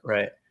that work.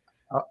 Right.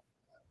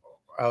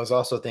 I was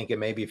also thinking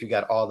maybe if you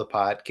got all the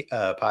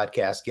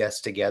podcast guests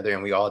together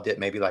and we all did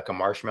maybe like a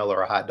marshmallow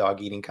or a hot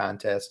dog eating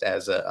contest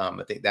as I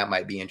think that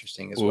might be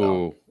interesting as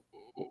well.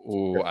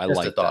 Ooh, I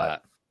like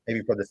that.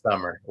 Maybe for the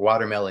summer,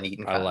 watermelon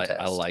eating contest.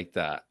 I like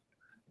that.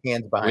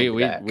 Hands behind the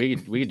back. We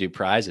could do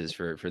prizes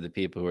for the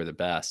people who are the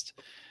best.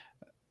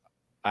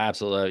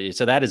 Absolutely.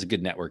 So that is a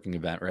good networking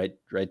event, right?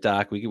 Right,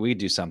 Doc? We could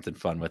do something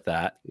fun with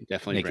that.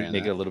 Definitely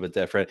make it a little bit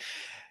different.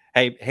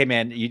 Hey,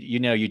 man!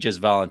 You just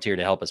volunteered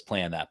to help us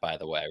plan that, by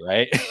the way,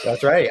 right?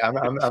 That's right.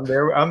 I'm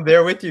there. I'm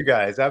there with you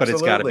guys. Absolutely. But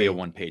it's got to be a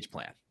one-page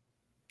plan.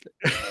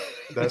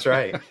 That's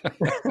right.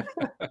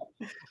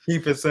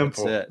 Keep it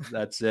simple.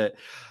 That's it.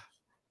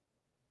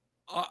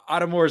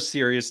 On a more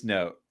serious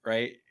note,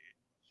 right?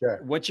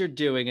 Sure. What you're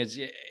doing is,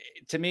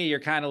 to me, you're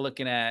kind of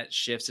looking at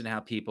shifts in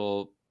how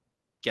people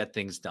get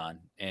things done,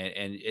 and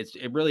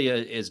it really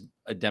is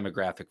a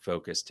demographic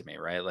focus to me,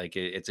 right? Like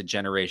it's a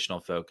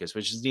generational focus,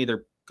 which is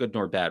neither good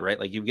nor bad, right?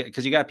 Like you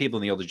got people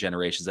in the older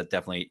generations that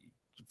definitely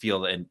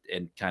feel and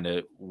kind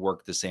of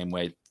work the same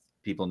way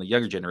people in the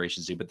younger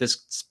generations do, but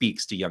this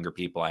speaks to younger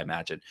people, I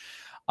imagine.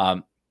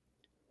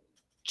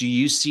 Do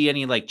you see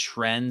any like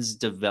trends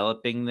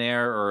developing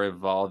there or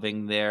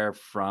evolving there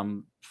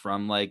from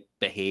like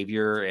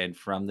behavior and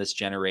from this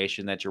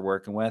generation that you're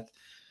working with?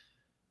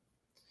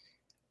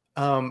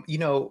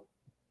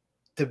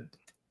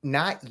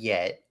 Not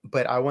yet,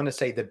 but I want to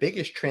say the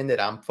biggest trend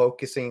that I'm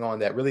focusing on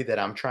that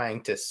I'm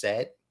trying to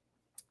set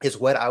is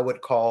what I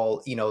would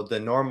call, the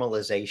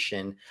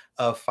normalization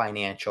of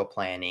financial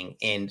planning.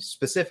 And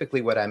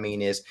specifically what I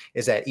mean is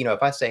that,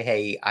 if I say,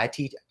 hey, I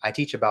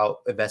teach about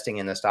investing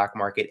in the stock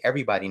market,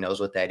 everybody knows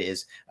what that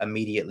is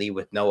immediately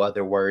with no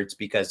other words,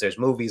 because there's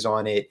movies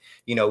on it.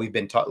 We've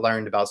been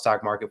learned about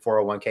stock market,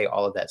 401k,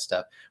 all of that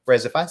stuff.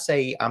 Whereas if I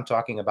say I'm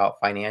talking about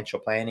financial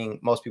planning,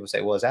 most people say,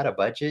 well, is that a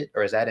budget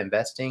or is that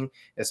investing?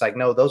 It's like,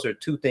 no, those are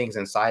two things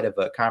inside of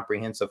a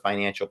comprehensive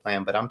financial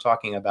plan. But I'm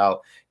talking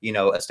about,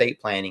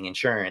 estate planning,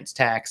 insurance,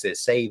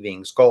 taxes,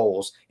 savings,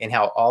 goals, and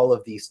how all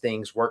of these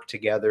things work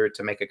together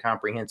to make a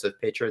comprehensive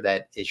picture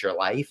that is your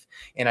life.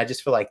 And I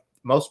just feel like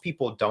most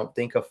people don't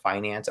think of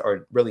finance,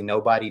 or really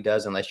nobody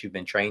does unless you've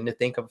been trained to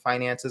think of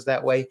finances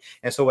that way.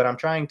 And so what I'm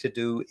trying to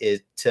do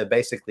is to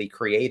basically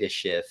create a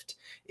shift,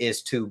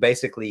 is to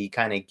basically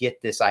kind of get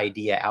this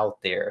idea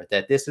out there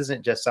that this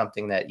isn't just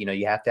something that,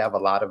 you have to have a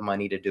lot of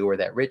money to do, or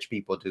that rich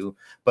people do,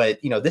 but,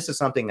 this is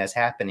something that's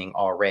happening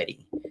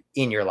already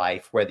in your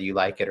life, whether you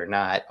like it or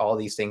not. All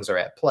these things are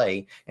at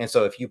play. And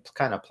so if you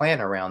kind of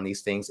plan around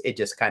these things, it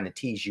just kind of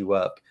tees you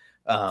up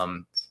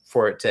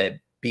for it to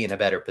be in a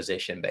better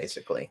position,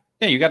 basically.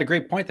 Yeah, you got a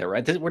great point there,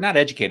 right? We're not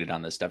educated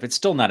on this stuff. It's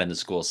still not in the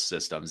school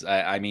systems.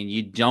 I mean,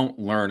 you don't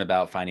learn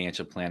about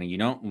financial planning. You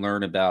don't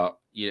learn about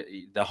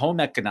the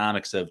home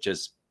economics of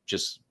just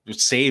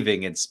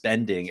saving and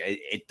spending.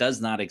 It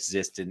does not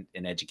exist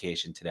in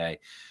education today.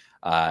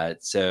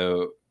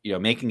 So,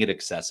 making it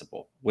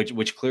accessible,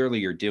 which clearly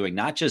you're doing,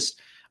 not just,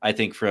 I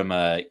think, from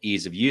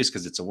ease of use,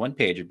 because it's a one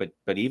pager,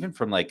 but even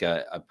from like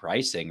a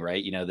pricing,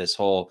 right? This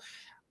whole,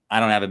 I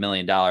don't have $1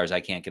 million,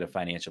 I can't get a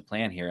financial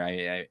plan here.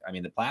 I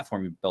mean, the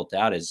platform you built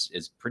out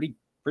is pretty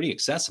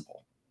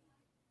accessible.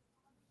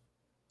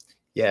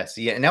 Yes.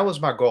 Yeah. And that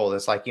was my goal.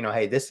 It's like,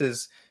 hey, this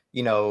is,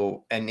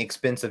 an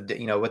expensive,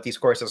 what these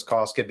courses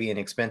cost could be an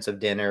expensive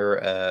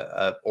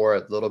dinner, or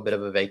a little bit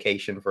of a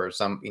vacation for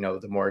some,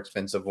 the more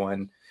expensive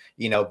one.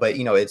 but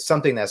it's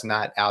something that's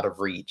not out of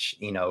reach,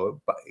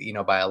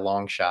 by a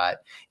long shot.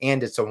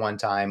 And it's a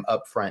one-time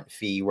upfront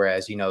fee.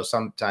 Whereas,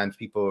 sometimes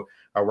people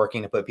are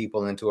working to put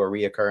people into a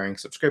reoccurring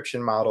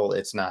subscription model.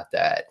 It's not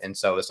that. And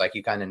so it's like,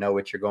 you kind of know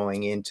what you're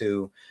going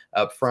into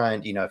up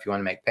front. If you want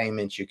to make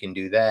payments, you can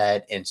do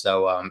that. And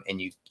so,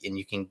 and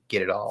you can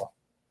get it all.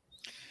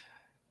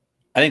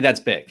 I think that's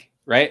big,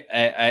 right?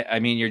 I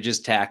mean, you're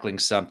just tackling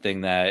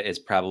something that is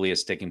probably a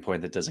sticking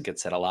point that doesn't get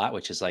said a lot,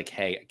 which is like,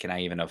 hey, can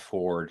I even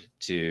afford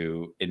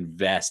to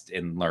invest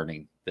in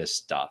learning this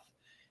stuff?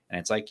 And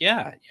it's like,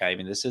 yeah. I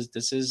mean, this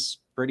is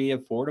pretty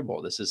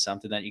affordable. This is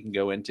something that you can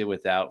go into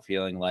without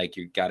feeling like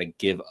you got to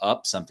give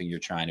up something you're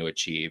trying to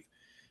achieve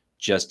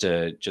just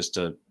to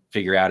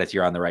figure out if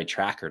you're on the right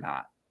track or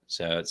not.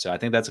 So I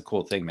think that's a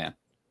cool thing, man.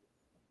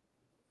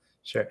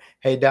 Sure.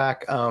 Hey,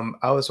 Doc,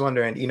 I was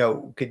wondering,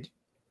 could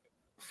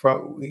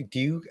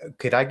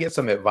I get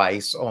some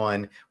advice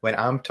on when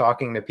I'm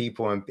talking to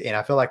people, and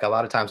I feel like a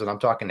lot of times when I'm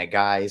talking to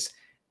guys,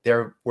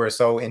 we're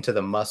so into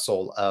the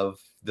muscle of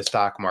the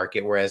stock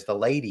market, whereas the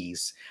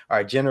ladies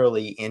are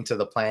generally into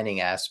the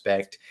planning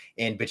aspect.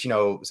 But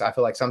so I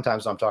feel like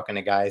sometimes when I'm talking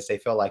to guys, they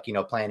feel like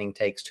planning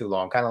takes too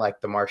long, kind of like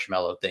the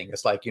marshmallow thing.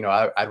 It's like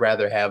I'd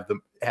rather have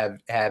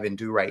and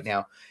do right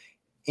now.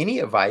 Any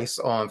advice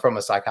on from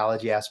a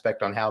psychology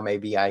aspect on how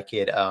maybe I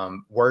could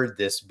word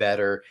this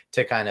better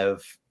to kind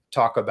of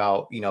talk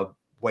about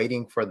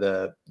waiting for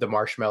the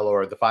marshmallow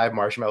or the 5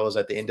 marshmallows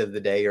at the end of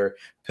the day, or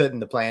putting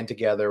the plan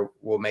together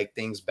will make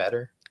things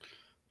better?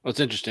 Well, it's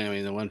interesting. I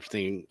mean, the one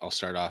thing I'll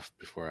start off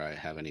before I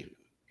have any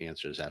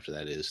answers after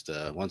that is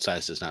the one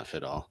size does not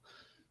fit all.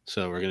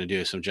 So we're going to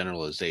do some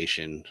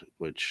generalization,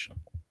 which,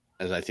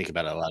 as I think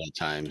about it a lot of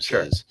times,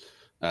 Sure. is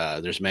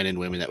there's men and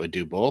women that would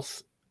do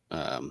both.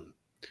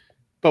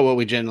 But what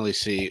we generally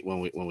see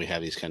when we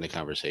have these kind of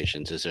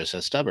conversations is there's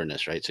a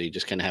stubbornness, right? So you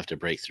just kind of have to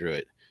break through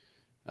it.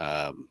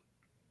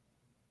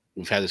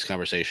 We've had this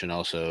conversation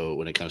also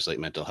when it comes to like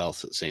mental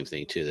health, the same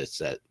thing too. That's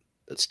that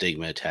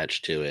stigma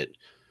attached to it,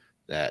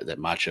 that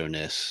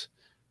macho-ness,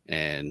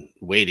 and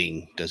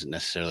waiting doesn't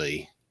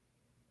necessarily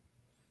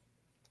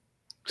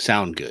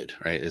sound good,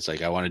 right? It's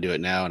like, I want to do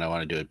it now and I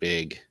want to do it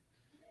big.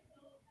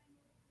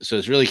 So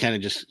it's really kind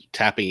of just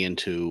tapping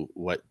into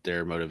what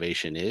their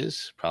motivation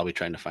is, probably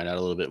trying to find out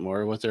a little bit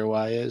more of what their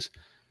why is,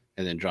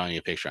 and then drawing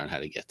a picture on how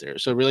to get there.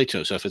 So relate to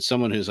them. So if it's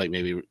someone who's like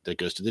maybe that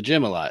goes to the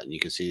gym a lot and you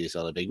can see these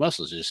other big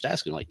muscles, just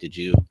ask them like, did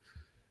you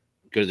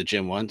go to the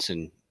gym once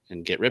and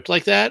get ripped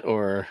like that?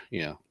 Or,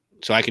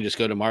 so I can just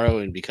go tomorrow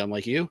and become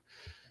like you,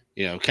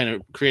 kind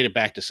of create it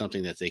back to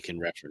something that they can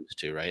reference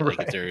to, right?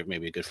 Like if they're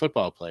maybe a good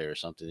football player or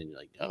something, and you're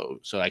like, oh,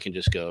 so I can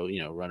just go,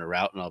 run a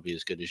route and I'll be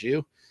as good as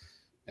you.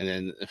 And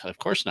then of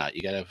course not,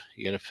 you gotta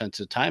spend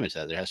some time into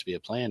that. There has to be a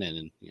plan.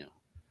 And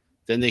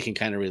then they can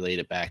kind of relate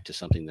it back to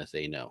something that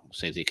they know.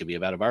 Same thing could be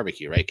about a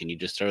barbecue, right? Can you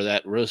just throw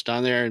that roast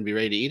on there and be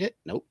ready to eat it?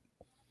 Nope.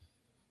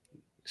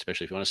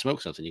 Especially if you want to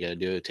smoke something, you got to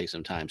do it, take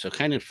some time. So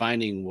kind of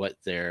finding what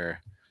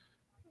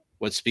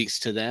speaks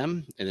to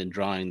them, and then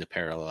drawing the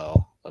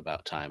parallel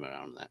about time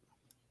around that.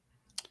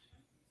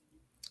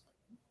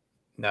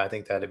 No, I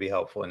think that'd be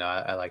helpful. No,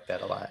 I like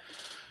that a lot.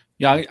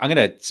 Yeah, I'm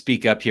going to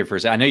speak up here for a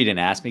second. I know you didn't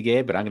ask me,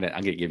 Gabe, but I'm going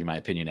to give you my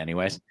opinion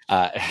anyways.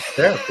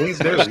 Yeah, please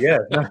do. Yeah.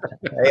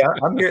 Hey,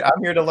 I'm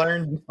here to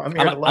learn. I'm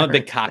a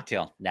big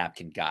cocktail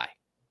napkin guy,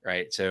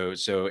 right? So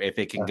if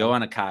it can go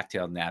on a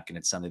cocktail napkin,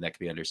 it's something that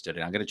can be understood.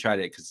 And I'm going to try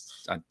to, because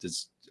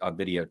it's on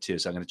video too.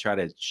 So I'm going to try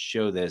to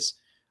show this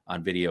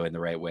on video in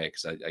the right way,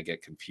 because I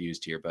get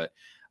confused here. But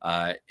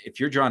if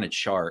you're drawing a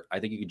chart,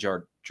 I think you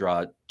can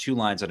draw 2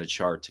 lines on a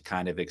chart to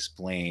kind of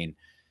explain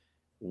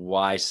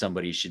why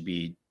somebody should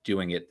be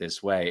doing it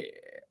this way.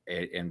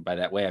 And by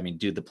that way, I mean,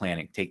 do the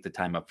planning, take the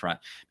time up front,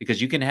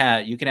 because you can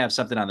have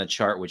something on the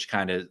chart which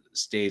kind of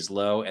stays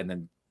low and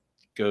then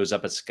goes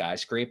up a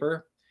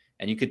skyscraper.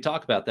 And you could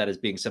talk about that as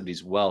being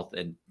somebody's wealth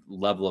and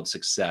level of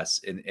success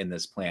in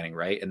this planning,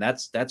 right? And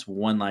that's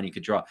one line you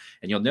could draw.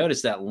 And you'll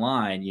notice that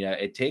line,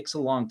 it takes a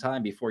long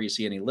time before you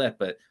see any lift,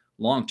 but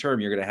long term,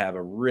 you're going to have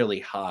a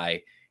really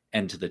high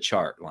end to the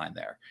chart line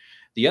there.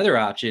 The other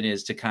option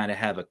is to kind of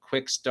have a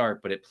quick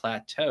start, but it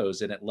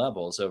plateaus and it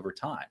levels over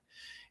time.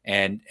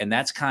 And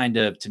that's kind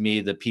of, to me,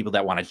 the people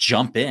that want to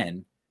jump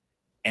in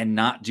and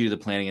not do the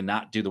planning and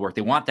not do the work.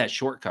 They want that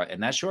shortcut,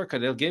 and that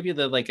shortcut, they'll give you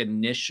the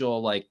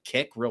initial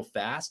kick real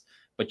fast,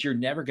 but you're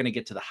never going to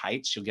get to the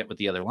heights you'll get with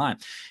the other line.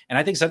 And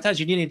I think sometimes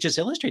you need to just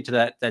illustrate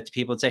that to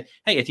people and say,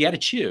 hey, if you had to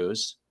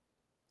choose,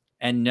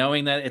 and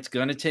knowing that it's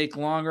going to take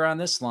longer on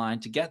this line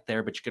to get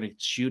there, but you're going to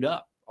shoot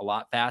up a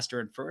lot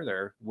faster and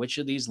further, which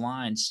of these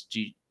lines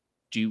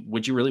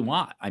would you really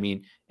want? I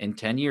mean, in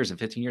 10 years and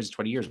 15 years and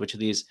 20 years, which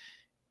of these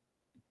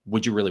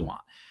would you really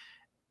want?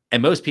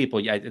 And most people,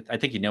 I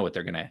think what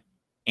they're going to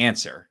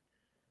answer.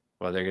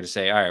 Well, they're going to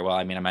say, all right, well,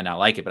 I mean, I might not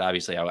like it, but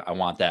obviously I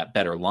want that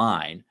better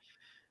line.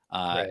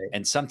 Right.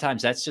 And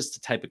sometimes that's just the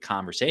type of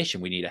conversation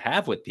we need to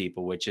have with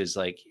people, which is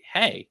like,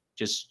 hey,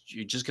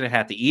 you're just going to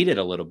have to eat it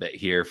a little bit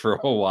here for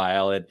a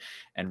while,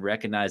 and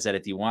recognize that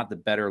if you want the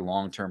better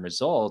long-term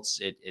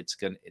results,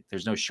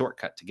 there's no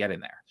shortcut to get in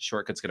there. The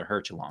shortcut's going to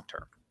hurt you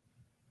long-term.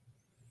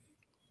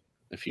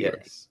 If you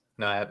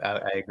no,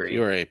 I agree. If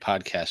you are a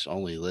podcast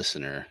only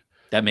listener,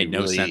 that made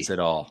no sense at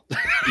all.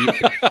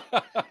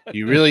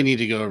 You really need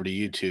to go over to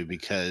YouTube,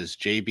 because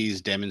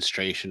JB's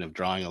demonstration of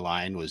drawing a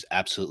line was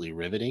absolutely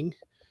riveting.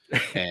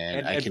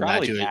 And I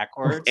cannot do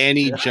it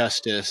any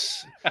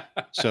justice.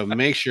 So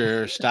make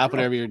sure, stop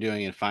whatever you're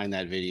doing and find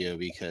that video,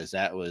 because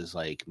that was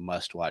like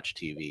must-watch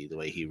TV, the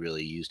way he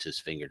really used his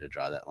finger to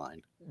draw that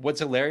line. What's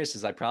hilarious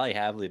is I probably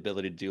have the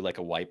ability to do like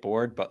a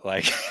whiteboard, but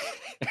like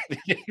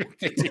it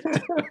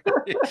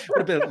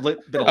would have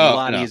been a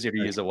lot easier to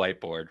use a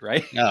whiteboard,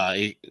 right?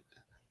 No,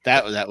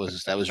 that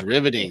was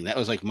riveting. That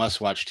was like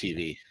must-watch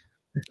TV.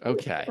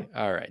 Okay.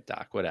 All right,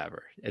 Doc,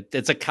 whatever.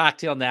 It's a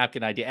cocktail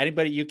napkin idea.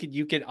 Anybody,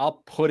 you can,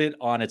 I'll put it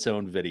on its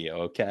own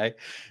video. Okay.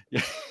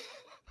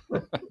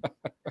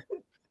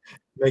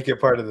 Make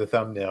it part of the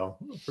thumbnail.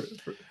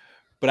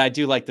 But I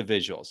do like the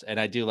visuals, and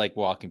I do like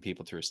walking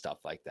people through stuff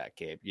like that,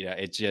 Gabe.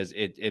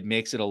 It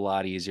makes it a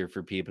lot easier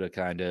for people to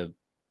kind of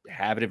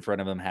have it in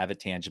front of them, have it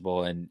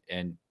tangible, and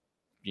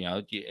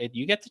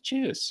you get to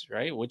choose,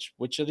 right?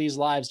 Which of these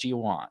lives do you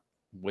want?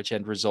 Which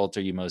end result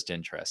are you most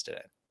interested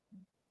in?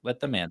 Let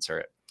them answer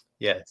it.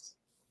 Yes.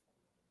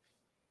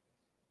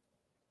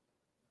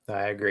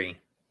 I agree.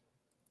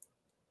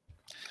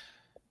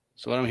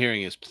 So what I'm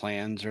hearing is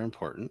plans are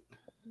important.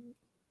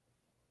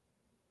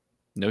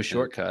 No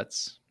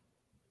shortcuts.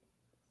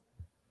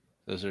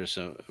 Those are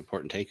some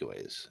important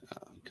takeaways,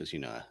 because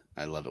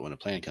I love it when a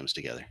plan comes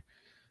together.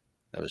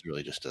 That was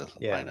really just a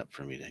lineup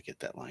for me to get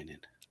that line in.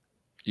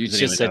 You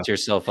just set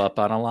yourself up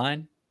on a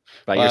line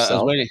by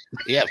yourself?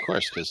 Yeah, of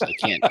course, because I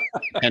can't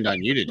depend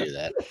on you to do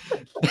that.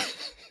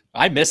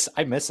 I miss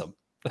them.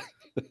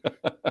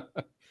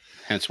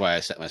 Hence why I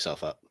set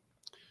myself up.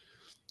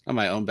 I'm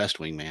my own best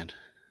wingman.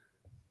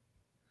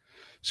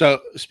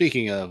 So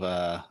speaking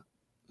of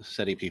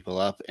setting people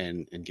up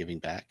and giving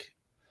back,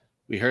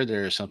 we heard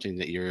there is something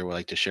that you would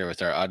like to share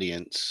with our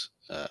audience,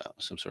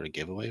 some sort of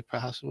giveaway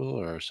possible,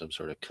 or some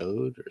sort of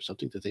code, or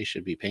something that they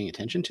should be paying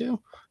attention to. You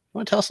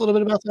want to tell us a little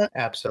bit about that?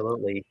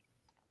 Absolutely.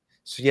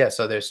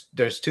 So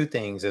there's two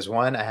things. There's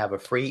one, I have a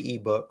free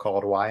ebook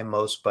called Why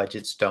Most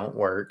Budgets Don't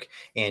Work,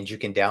 and you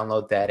can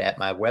download that at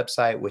my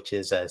website, which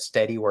is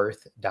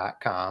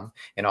steadyworth.com.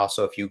 And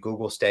also, if you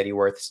Google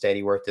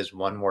Steadyworth is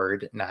one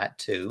word, not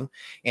two.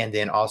 And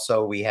then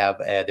also we have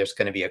there's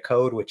going to be a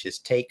code, which is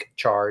Take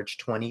Charge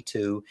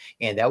 22,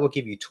 and that will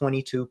give you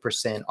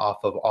 22% off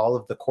of all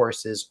of the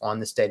courses on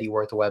the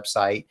Steadyworth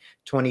website.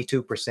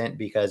 22%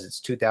 because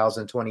it's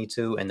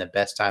 2022, and the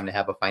best time to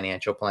have a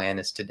financial plan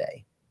is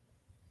today.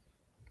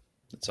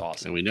 That's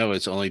awesome. And we know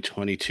it's only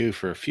 22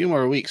 for a few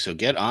more weeks, so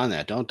get on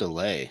that. Don't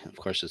delay. Of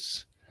course,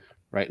 it's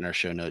right in our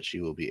show notes.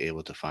 You will be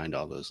able to find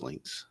all those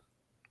links.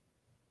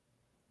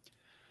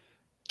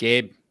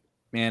 Gabe,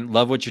 man,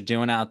 love what you're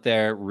doing out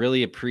there.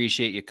 Really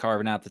appreciate you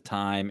carving out the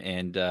time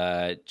and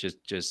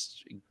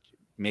just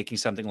making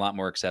something a lot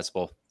more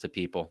accessible to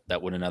people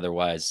that wouldn't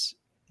otherwise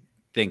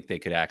think they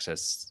could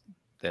access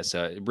this.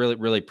 Really,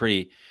 really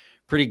pretty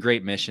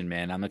great mission,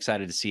 man. I'm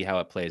excited to see how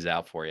it plays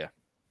out for you.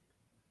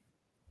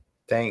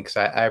 Thanks.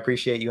 I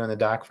appreciate you and the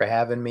doc for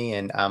having me,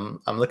 and I'm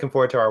looking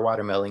forward to our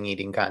watermelon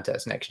eating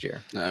contest next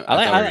year. I thought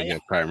we were going to do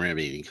a prime rib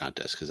eating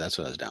contest, because that's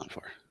what I was down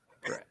for.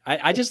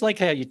 I just like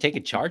how you're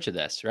taking charge of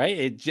this,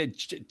 right?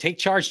 Take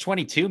charge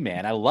 22,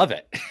 man. I love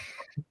it.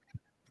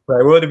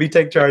 Right. Well, to be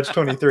Take Charge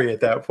 23 at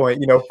that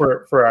point,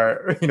 for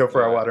our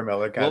our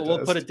watermelon contest.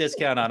 We'll put a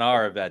discount on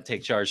our event.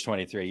 Take Charge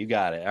 23. You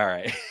got it. All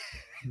right.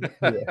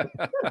 Yeah.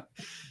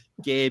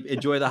 Gabe,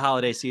 enjoy the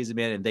holiday season,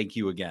 man, and thank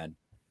you again.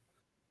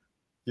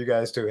 You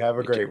guys too. Have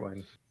a great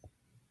one.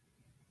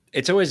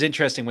 It's always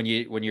interesting when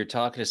you're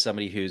talking to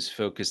somebody who's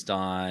focused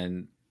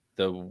on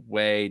the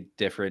way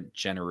different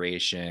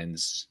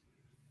generations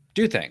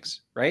do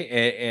things, right?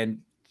 And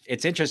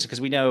it's interesting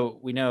because we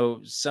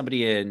know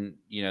somebody in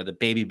the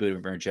baby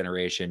boomer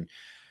generation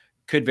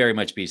could very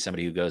much be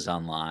somebody who goes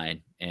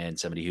online and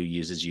somebody who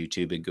uses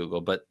YouTube and Google,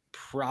 but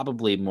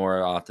probably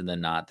more often than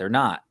not, they're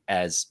not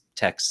as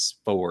tech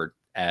forward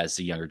as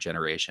the younger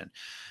generation.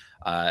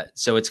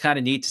 So it's kind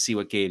of neat to see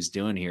what Gabe's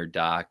doing here,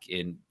 Doc,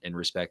 in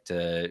respect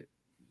to,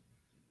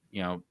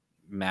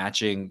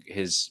 matching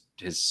his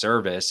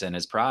service and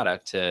his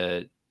product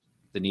to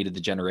the need of the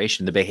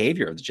generation, the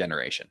behavior of the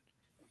generation.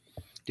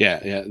 Yeah.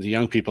 The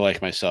young people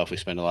like myself, we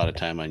spend a lot of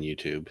time on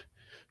YouTube,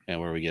 and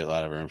where we get a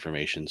lot of our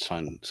information.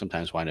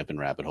 Sometimes wind up in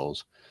rabbit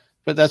holes,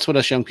 but that's what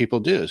us young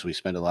people do, is we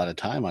spend a lot of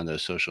time on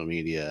those social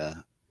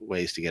media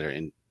ways to get our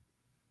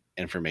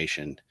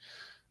information.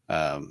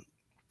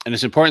 And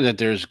it's important that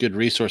there's good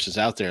resources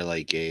out there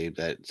like Gabe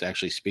that's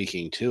actually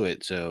speaking to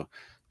it. So,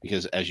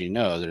 because as you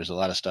know, there's a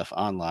lot of stuff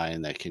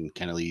online that can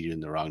kind of lead you in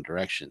the wrong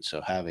direction.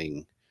 So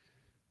having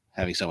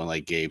someone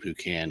like Gabe who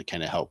can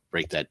kind of help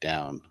break that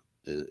down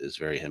is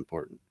very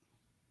important.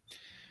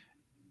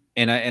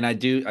 And I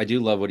do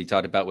love what he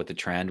talked about with the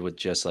trend, with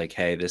just like,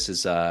 hey, this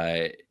is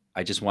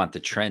I just want the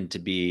trend to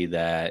be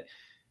that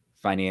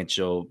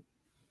financial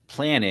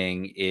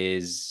planning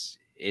is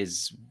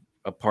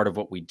a part of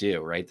what we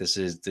do, right? This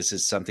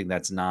is something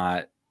that's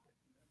not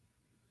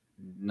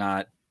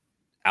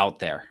out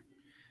there.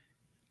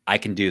 I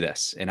can do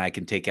this and I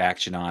can take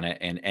action on it,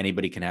 and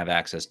anybody can have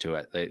access to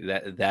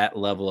it. That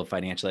level of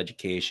financial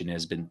education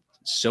has been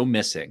so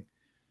missing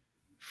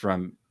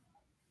from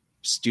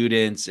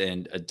students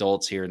and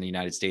adults here in the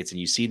United States, and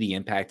you see the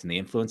impact and the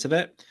influence of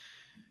it.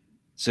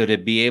 So to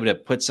be able to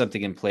put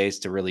something in place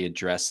to really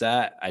address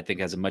that, I think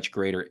has a much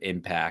greater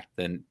impact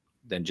than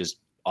just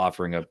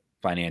offering a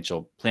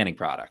financial planning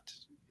product.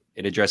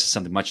 It addresses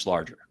something much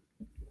larger.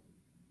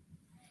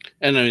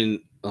 And I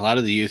mean, a lot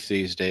of the youth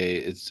these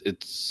days,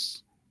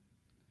 it's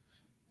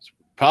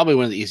probably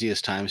one of the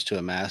easiest times to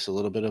amass a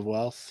little bit of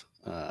wealth.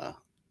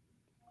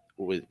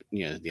 With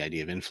the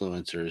idea of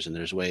influencers, and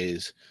there's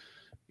ways,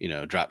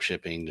 drop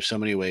shipping. There's so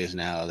many ways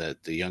now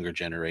that the younger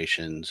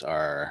generations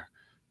are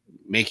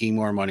making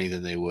more money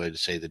than they would,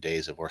 say, the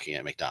days of working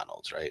at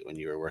McDonald's, right? When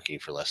you were working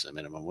for less than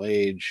minimum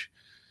wage.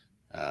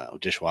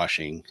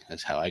 Dishwashing,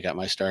 that's how I got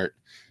my start,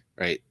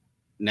 right?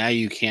 Now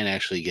you can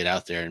actually get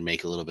out there and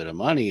make a little bit of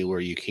money where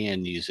you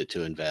can use it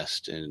to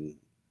invest in,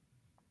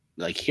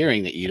 like,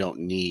 hearing that you don't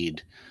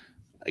need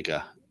like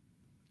a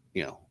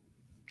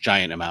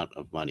giant amount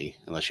of money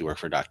unless you work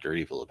for Dr.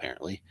 Evil,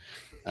 apparently.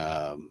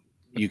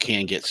 You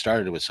can get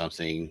started with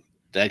something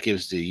that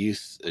gives the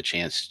youth a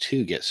chance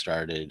to get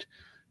started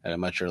at a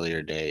much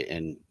earlier day.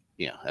 And,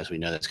 as we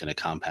know, that's going to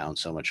compound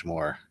so much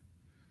more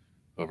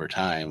over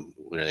time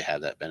where they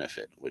have that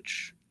benefit,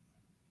 which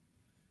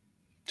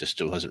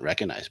just wasn't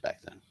recognized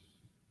back then.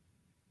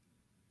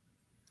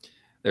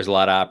 There's a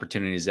lot of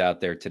opportunities out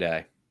there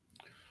today.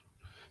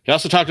 He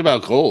also talked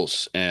about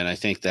goals, and I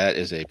think that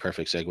is a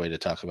perfect segue to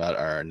talk about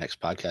our next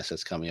podcast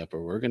that's coming up,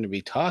 where we're going to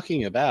be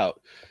talking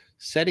about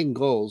setting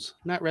goals,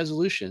 not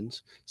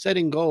resolutions,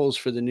 setting goals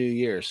for the new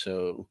year.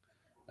 So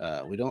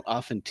we don't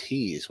often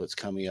tease what's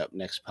coming up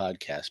next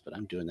podcast, but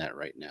I'm doing that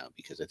right now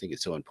because I think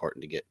it's so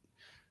important to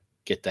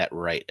get that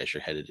right as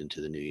you're headed into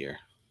the new year.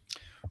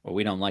 Well,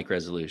 we don't like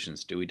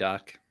resolutions, do we,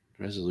 Doc?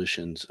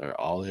 Resolutions are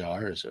all they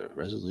are, is a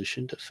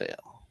resolution to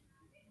fail.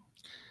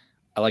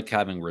 I like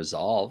having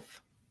resolve.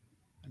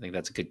 I think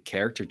that's a good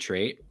character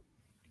trait.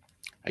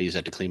 I use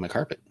that to clean my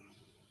carpet.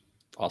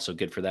 Also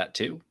good for that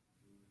too.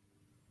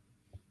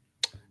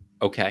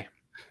 Okay.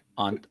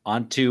 On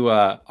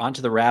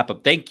to the wrap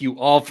up. Thank you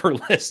all for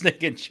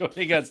listening and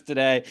joining us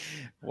today,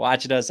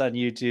 watching us on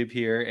YouTube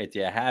here. If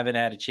you haven't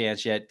had a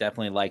chance yet,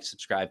 definitely like,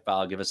 subscribe,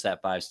 follow, give us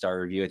that 5-star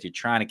review. If you're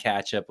trying to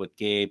catch up with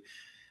Gabe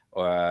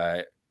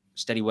or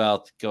Steady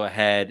Wealth, go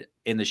ahead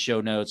in the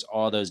show notes,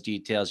 all those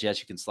details.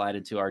 Yes, you can slide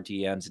into our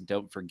DMs, and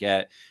don't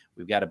forget,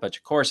 we've got a bunch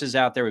of courses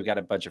out there. We've got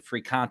a bunch of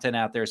free content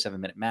out there,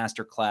 7-minute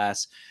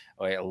masterclass,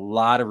 a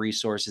lot of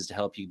resources to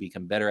help you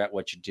become better at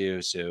what you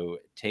do. So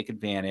take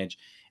advantage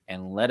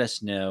and let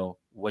us know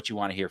what you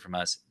want to hear from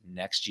us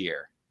next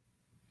year.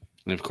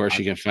 And of course,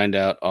 you can find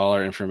out all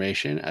our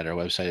information at our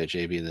website at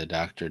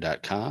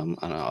jbandthedoctor.com,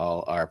 on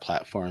all our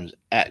platforms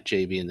at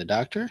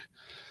jbandthedoctor.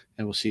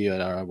 And we'll see you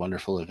at our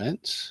wonderful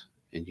events.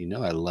 And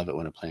I love it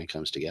when a plan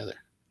comes together.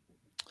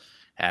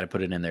 Had to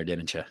put it in there,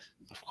 didn't you?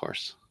 Of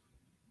course.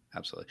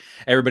 Absolutely.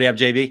 Everybody, I'm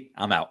JB.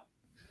 I'm out.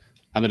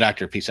 I'm the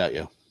doctor. Peace out,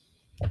 yo.